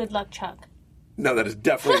come up. Good luck, Chuck. No, that is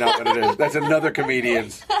definitely not what it is. That's another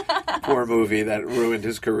comedian's poor movie that ruined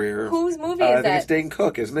his career. Whose movie is I think that? it's Dane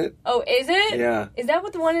Cook, isn't it? Oh, is it? Yeah. Is that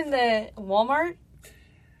what the one in the Walmart?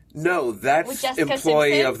 No, that's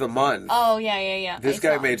Employee Simpson? of the Month. Oh, yeah. This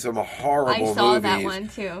guy made some horrible movies. I saw that one,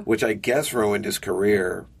 too. Which I guess ruined his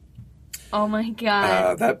career. Oh, my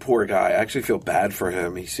God. That poor guy. I actually feel bad for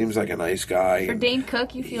him. He seems like a nice guy. For Dane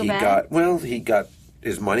Cook, you feel bad? He got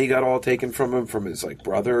his money got all taken from him from his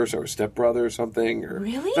brothers or stepbrother or something. Or,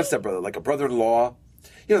 really? Not stepbrother, like a brother-in-law.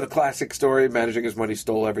 You know, the classic story, managing his money,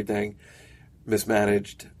 stole everything,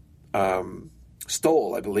 mismanaged,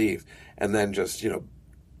 stole, I believe, and then just,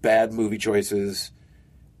 bad movie choices.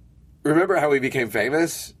 Remember how he became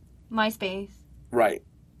famous? MySpace. Right.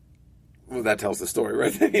 Well, that tells the story,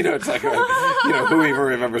 right? It's like, who even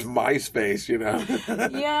remembers MySpace,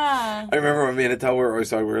 Yeah. I remember when me and Attell were always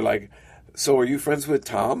talking, we were like, so are you friends with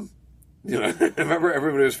Tom? Remember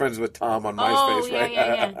everybody was friends with Tom on MySpace, right?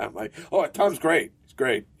 Yeah. I'm like, oh, Tom's great. He's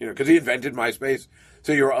great. Because he invented MySpace.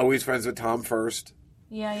 So you were always friends with Tom first.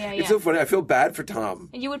 Yeah. It's so funny. I feel bad for Tom.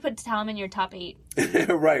 And you would put Tom in your top 8.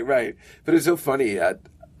 Right. But it's so funny that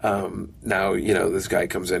now, this guy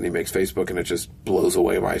comes in, he makes Facebook, and it just blows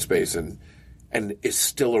away MySpace and is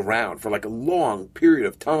still around for like a long period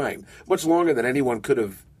of time, much longer than anyone could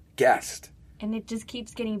have guessed. And it just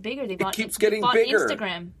keeps getting bigger. They bought bigger.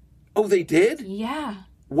 Instagram. Oh, they did? Yeah.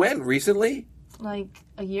 When? Recently? Like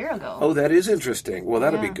a year ago. Oh, that is interesting. Well,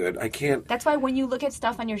 that'll be good. I can't... That's why when you look at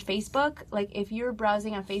stuff on your Facebook, like if you're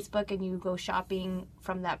browsing on Facebook and you go shopping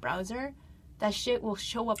from that browser, that shit will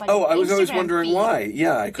show up on your Instagram I was always wondering feed. why.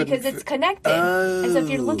 Yeah, I couldn't. Because it's connected. And so if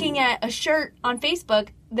you're looking at a shirt on Facebook,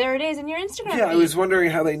 there it is in your Instagram feed. I was wondering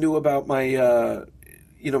how they knew about my,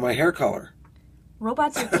 my hair color.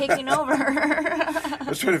 Robots are taking over. I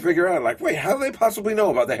was trying to figure out, like, wait, how do they possibly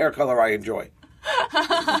know about the hair color I enjoy?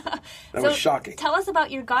 That was shocking. Tell us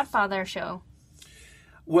about your Godfather show.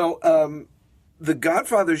 Well, The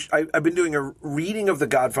Godfather, I've been doing a reading of The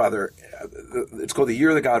Godfather. It's called The Year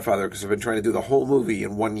of the Godfather because I've been trying to do the whole movie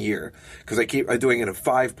in 1 year. Because I'm doing it in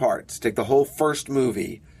 5 parts. Take the whole first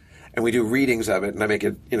movie, and we do readings of it, and I make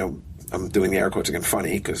it, I'm doing the air quotes again,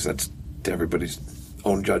 funny, because that's to everybody's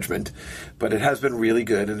own judgment. But it has been really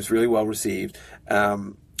good, and it's really well received.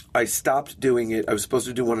 I stopped doing it. I was supposed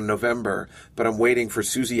to do one in November, but I'm waiting for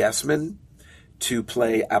Susie Essman to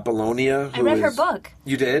play Apollonia. I read her book.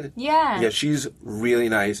 You did? Yeah. Yeah, she's really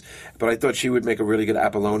nice. But I thought she would make a really good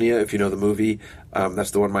Apollonia, if you know the movie. That's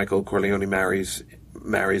the one Michael Corleone marries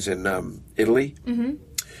in Italy. Mm-hmm.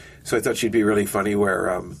 So I thought she'd be really funny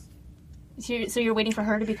where... So you're waiting for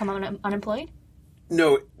her to become unemployed?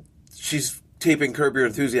 No, she's taping Curb Your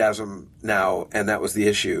Enthusiasm now, and that was the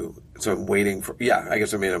issue. So I'm waiting for... Yeah,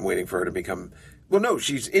 I'm waiting for her to become... Well, no,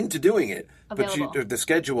 she's into doing it. Available. But the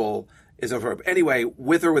schedule... is over. Anyway,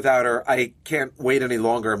 with or without her, I can't wait any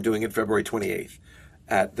longer. I'm doing it February 28th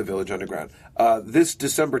at the Village Underground. This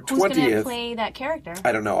December 20th... Who's going to play that character?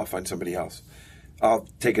 I don't know. I'll find somebody else. I'll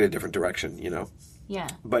take it a different direction, Yeah.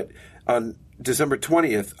 But on December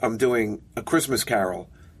 20th, I'm doing A Christmas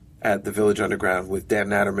Carol at the Village Underground with Dan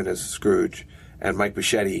Natterman as Scrooge and Mike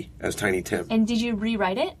Bichetti as Tiny Tim. And did you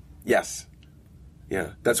rewrite it? Yes.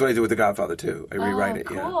 Yeah, that's what I do with The Godfather, too. I rewrite it,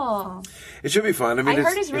 cool. Yeah. It should be fun. I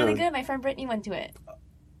heard it's really good. My friend Brittany went to it.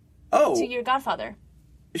 Oh. To your Godfather.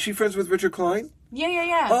 Is she friends with Richard Klein?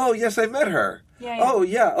 Yeah. Oh, yes, I met her. Yeah. Oh,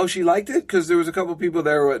 yeah. Oh, she liked it? Because there was a couple people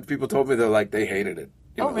there, people told me they hated it.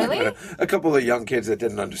 Really? A couple of young kids that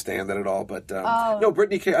didn't understand that at all. But, no,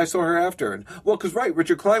 Brittany, because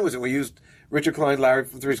Richard Klein was in. We used Richard Klein, Larry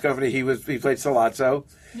from Three's Company. He played Sollozzo.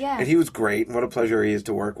 Yeah. And he was great, and what a pleasure he is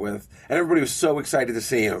to work with. And everybody was so excited to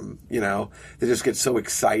see him, They just get so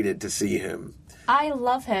excited to see him. I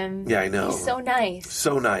love him. Yeah, I know. He's so nice.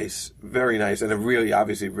 So nice. Very nice. And a really,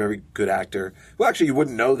 obviously, very good actor. Well, actually, you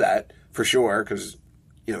wouldn't know that for sure, because...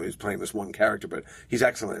 he's playing this one character, but he's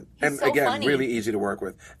excellent. He's so again, funny. really easy to work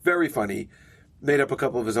with. Very funny. Made up a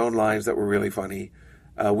couple of his own lines that were really funny.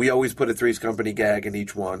 We always put a Three's Company gag in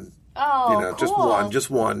each one. Oh, cool. Just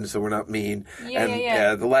one, so we're not mean.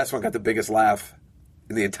 Yeah. The last one got the biggest laugh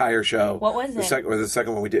in the entire show. What was it? The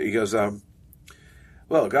second one we did, he goes,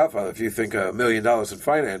 well, Godfather, if you think $1 million in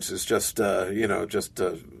finance is just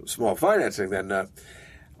small financing, then what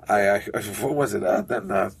was it? It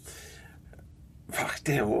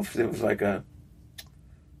was like a...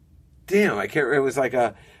 Damn, I can't... It was like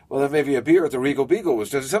a... Well, then maybe a beer at the Regal Beagle was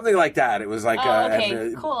just something like that. It was like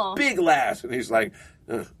cool. Big laughs. And he's like...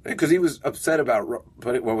 Because he was upset about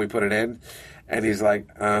when we put it in. And he's like,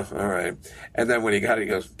 all right. And then when he got it, he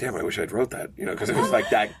goes, damn, I wish I'd wrote that. Because it was like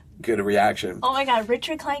that good a reaction. Oh, my God.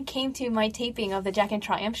 Richard Klein came to my taping of the Jack and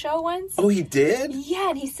Triumph show once. Oh, he did? Yeah,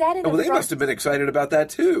 and he sat in the they must have been excited about that,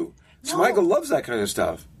 too. No. Smigel loves that kind of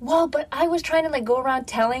stuff. Well, but I was trying to go around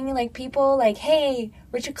telling people hey,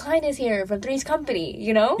 Richard Klein is here from Three's Company,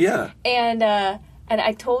 Yeah. And I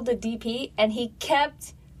told the DP, and he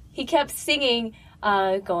kept singing,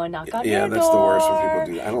 "Go and knock on your door." Yeah, that's the worst when people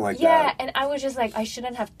do that. I don't like that. Yeah, and I was just I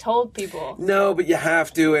shouldn't have told people. No, but you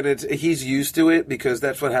have to, and he's used to it because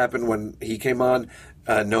that's what happened when he came on.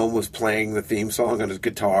 Noam was playing the theme song on his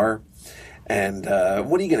guitar. And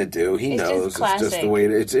what are you going to do? He knows. It's just the way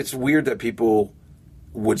it's weird that people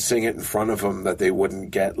would sing it in front of him that they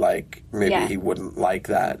wouldn't get, he wouldn't like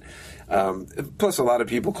that. Plus, a lot of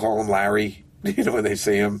people call him Larry, when they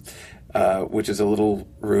see him, which is a little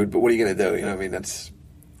rude. But what are you going to do? That's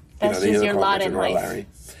just your lot in life. Larry.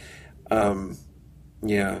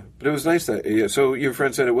 Yeah, but it was nice that. So your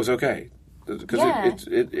friend said it was okay. Because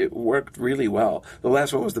it worked really well. The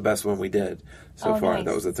last one was the best one we did so far. Nice.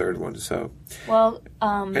 That was the third one. So, well,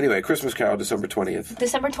 anyway, Christmas Carol, December 20th.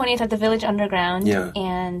 December 20th at the Village Underground. Yeah.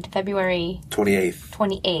 And February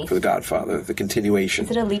 28th for The Godfather, the continuation.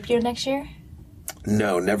 Is it a leap year next year?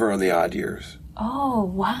 No, never on the odd years. Oh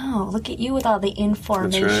wow! Look at you with all the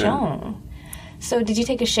information. That's right. So, did you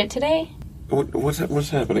take a shit today? What's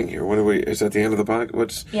happening here? What are we? Is that the end of the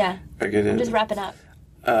podcast? Yeah. I'm just wrapping up.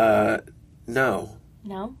 No.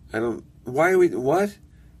 No? I don't... Why are we... What?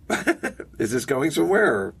 Is this going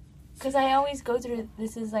somewhere? Because I always go through...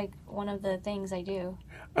 This is, one of the things I do.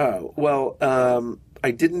 Oh, well,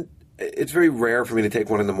 I didn't... It's very rare for me to take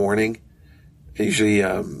one in the morning. I usually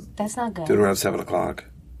That's not good. do it around 7 o'clock.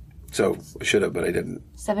 So I should have, but I didn't.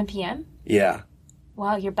 7 p.m.? Yeah.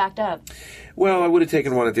 Wow, you're backed up. Well, I would have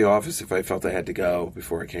taken one at the office if I felt I had to go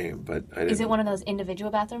before I came, but I didn't. Is it one of those individual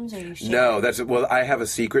bathrooms, or you share? No, well, I have a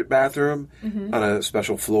secret bathroom on a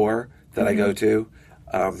special floor that I go to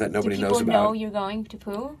that nobody knows about. Do people know you're going to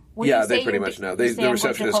poo? Yeah, they pretty much know. The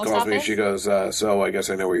receptionist calls me. She goes, "So I guess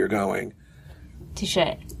I know where you're going." To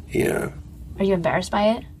shit. Yeah. Are you embarrassed by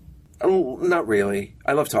it? Oh, not really.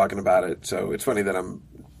 I love talking about it, so it's funny that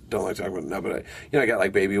don't like talking about it now. But I got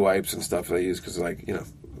like baby wipes and stuff that I use because like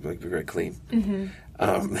be very clean.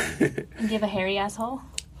 Mm-hmm. Do you have a hairy asshole?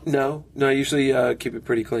 No. I usually keep it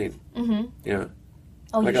pretty clean. Mm-hmm. Yeah.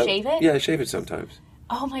 Oh, like you shave it? Yeah, I shave it sometimes.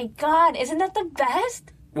 Oh my god, isn't that the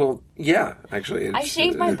best? Well, yeah, actually. I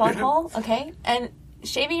shave my butthole, okay? And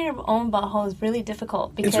shaving your own butthole is really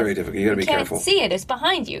difficult because it's very difficult. You gotta be careful. You can't see it, it's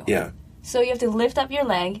behind you. Yeah. So you have to lift up your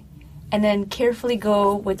leg and then carefully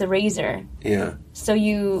go with the razor. Yeah. So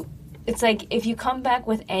it's like if you come back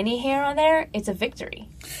with any hair on there, it's a victory.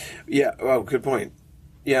 Yeah, well, good point.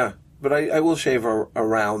 Yeah. But I will shave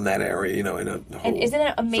around that area, in a hole. And isn't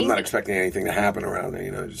it amazing? So I'm not expecting anything to happen around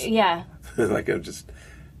there, Just, yeah. like I'm just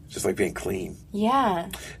like being clean. Yeah.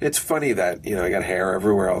 It's funny that, I got hair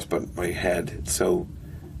everywhere else but my head. It's a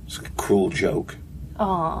cruel joke.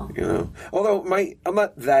 Aww. Although I'm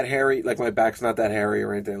not that hairy, like my back's not that hairy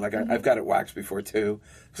or anything. Like I've got it waxed before too.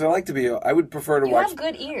 Because I would prefer to wax. You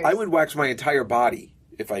have good ears. I would wax my entire body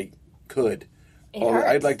if I could.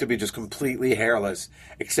 I'd like to be just completely hairless,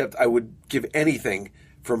 except I would give anything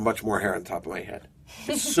for much more hair on top of my head.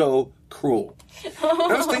 It's so cruel.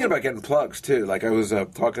 I was thinking about getting plugs, too. Like, I was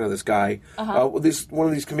talking to this guy, one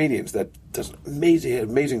of these comedians that does an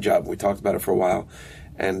amazing job. We talked about it for a while.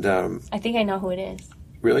 And I think I know who it is.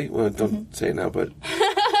 Really? Well, don't say it now, but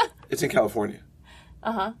it's in California.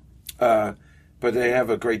 Uh-huh. But they have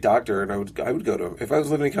a great doctor, and I would go to him. If I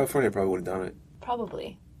was living in California, I probably would have done it.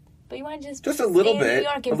 Probably. But you want to just a little bit, New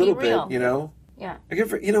York and a little be real. bit, Yeah.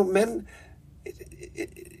 Men,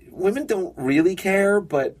 women don't really care,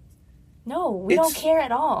 but no, we don't care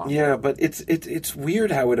at all. Yeah, but it's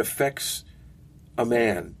weird how it affects a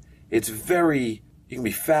man. It's very. You can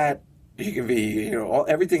be fat, you can be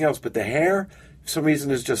everything else, but the hair, for some reason,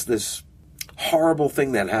 is just this horrible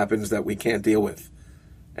thing that happens that we can't deal with,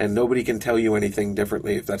 and nobody can tell you anything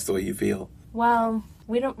differently if that's the way you feel. Well,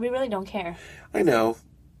 we really don't care. I know.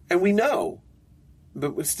 And we know,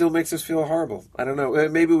 but it still makes us feel horrible. I don't know.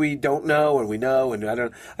 Maybe we don't know, and we know, and I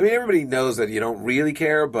don't. I mean, everybody knows that you don't really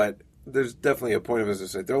care, but there's definitely a point of us to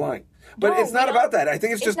say they're lying. But it's not about that. I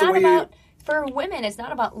think it's just the way for women, it's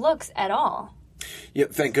not about looks at all. Yeah,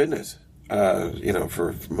 thank goodness.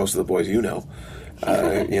 For most of the boys,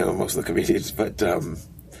 most of the comedians. But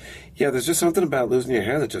there's just something about losing your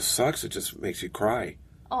hair that just sucks. It just makes you cry.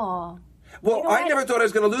 Oh. Well, I never thought I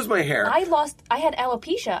was going to lose my hair. I had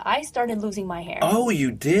alopecia. I started losing my hair. Oh, you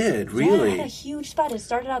did? Really? Yeah, I had a huge spot. It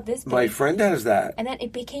started out this big. My friend has that. And then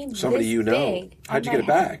it became somebody this you know. Big. How'd you get it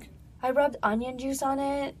back? I rubbed onion juice on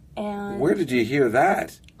it, and... Where did you hear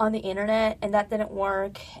that? On the internet, and that didn't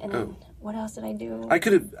work. And then, what else did I do? I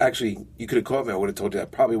could have, actually, you could have called me. I would have told you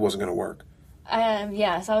that probably wasn't going to work.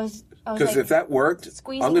 Yeah, so I was because if that worked,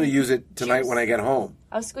 I'm going to use it tonight when I get home.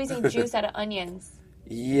 I was squeezing juice out of onions.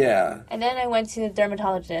 Yeah. And then I went to the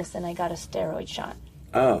dermatologist and I got a steroid shot.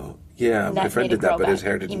 Oh, yeah. My friend did that, but his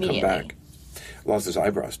hair didn't come back. Lost his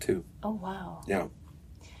eyebrows, too. Oh, wow. Yeah.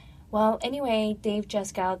 Well, anyway, Dave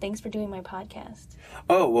Juskow, thanks for doing my podcast.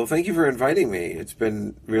 Oh, well, thank you for inviting me. It's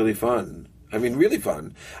been really fun. I mean, really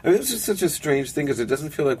fun. I mean, it's just such a strange thing because it doesn't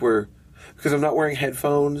feel like because I'm not wearing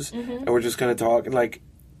headphones and we're just kind of talking. Like,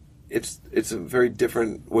 it's a very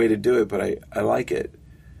different way to do it, but I like it.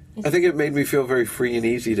 I think it made me feel very free and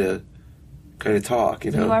easy to kind of talk,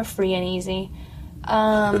 You are free and easy.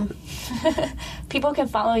 People can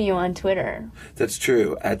follow you on Twitter. That's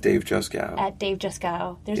true. At Dave Juskow. At Dave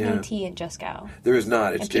Juskow. There's no T in Juskow. There is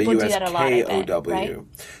not. It's Juskow. Right?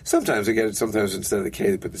 Sometimes I get it. Sometimes instead of the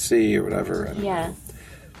K, they put the C or whatever. I don't know.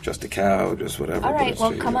 Just a cow, just whatever. All right,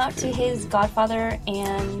 well, come out to his Godfather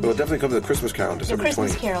and... Well, definitely come to the Christmas Carol on December 20th. The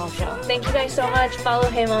Christmas Carol show. Thank you guys so much. Follow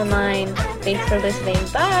him online. Thanks for listening.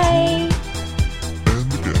 Bye!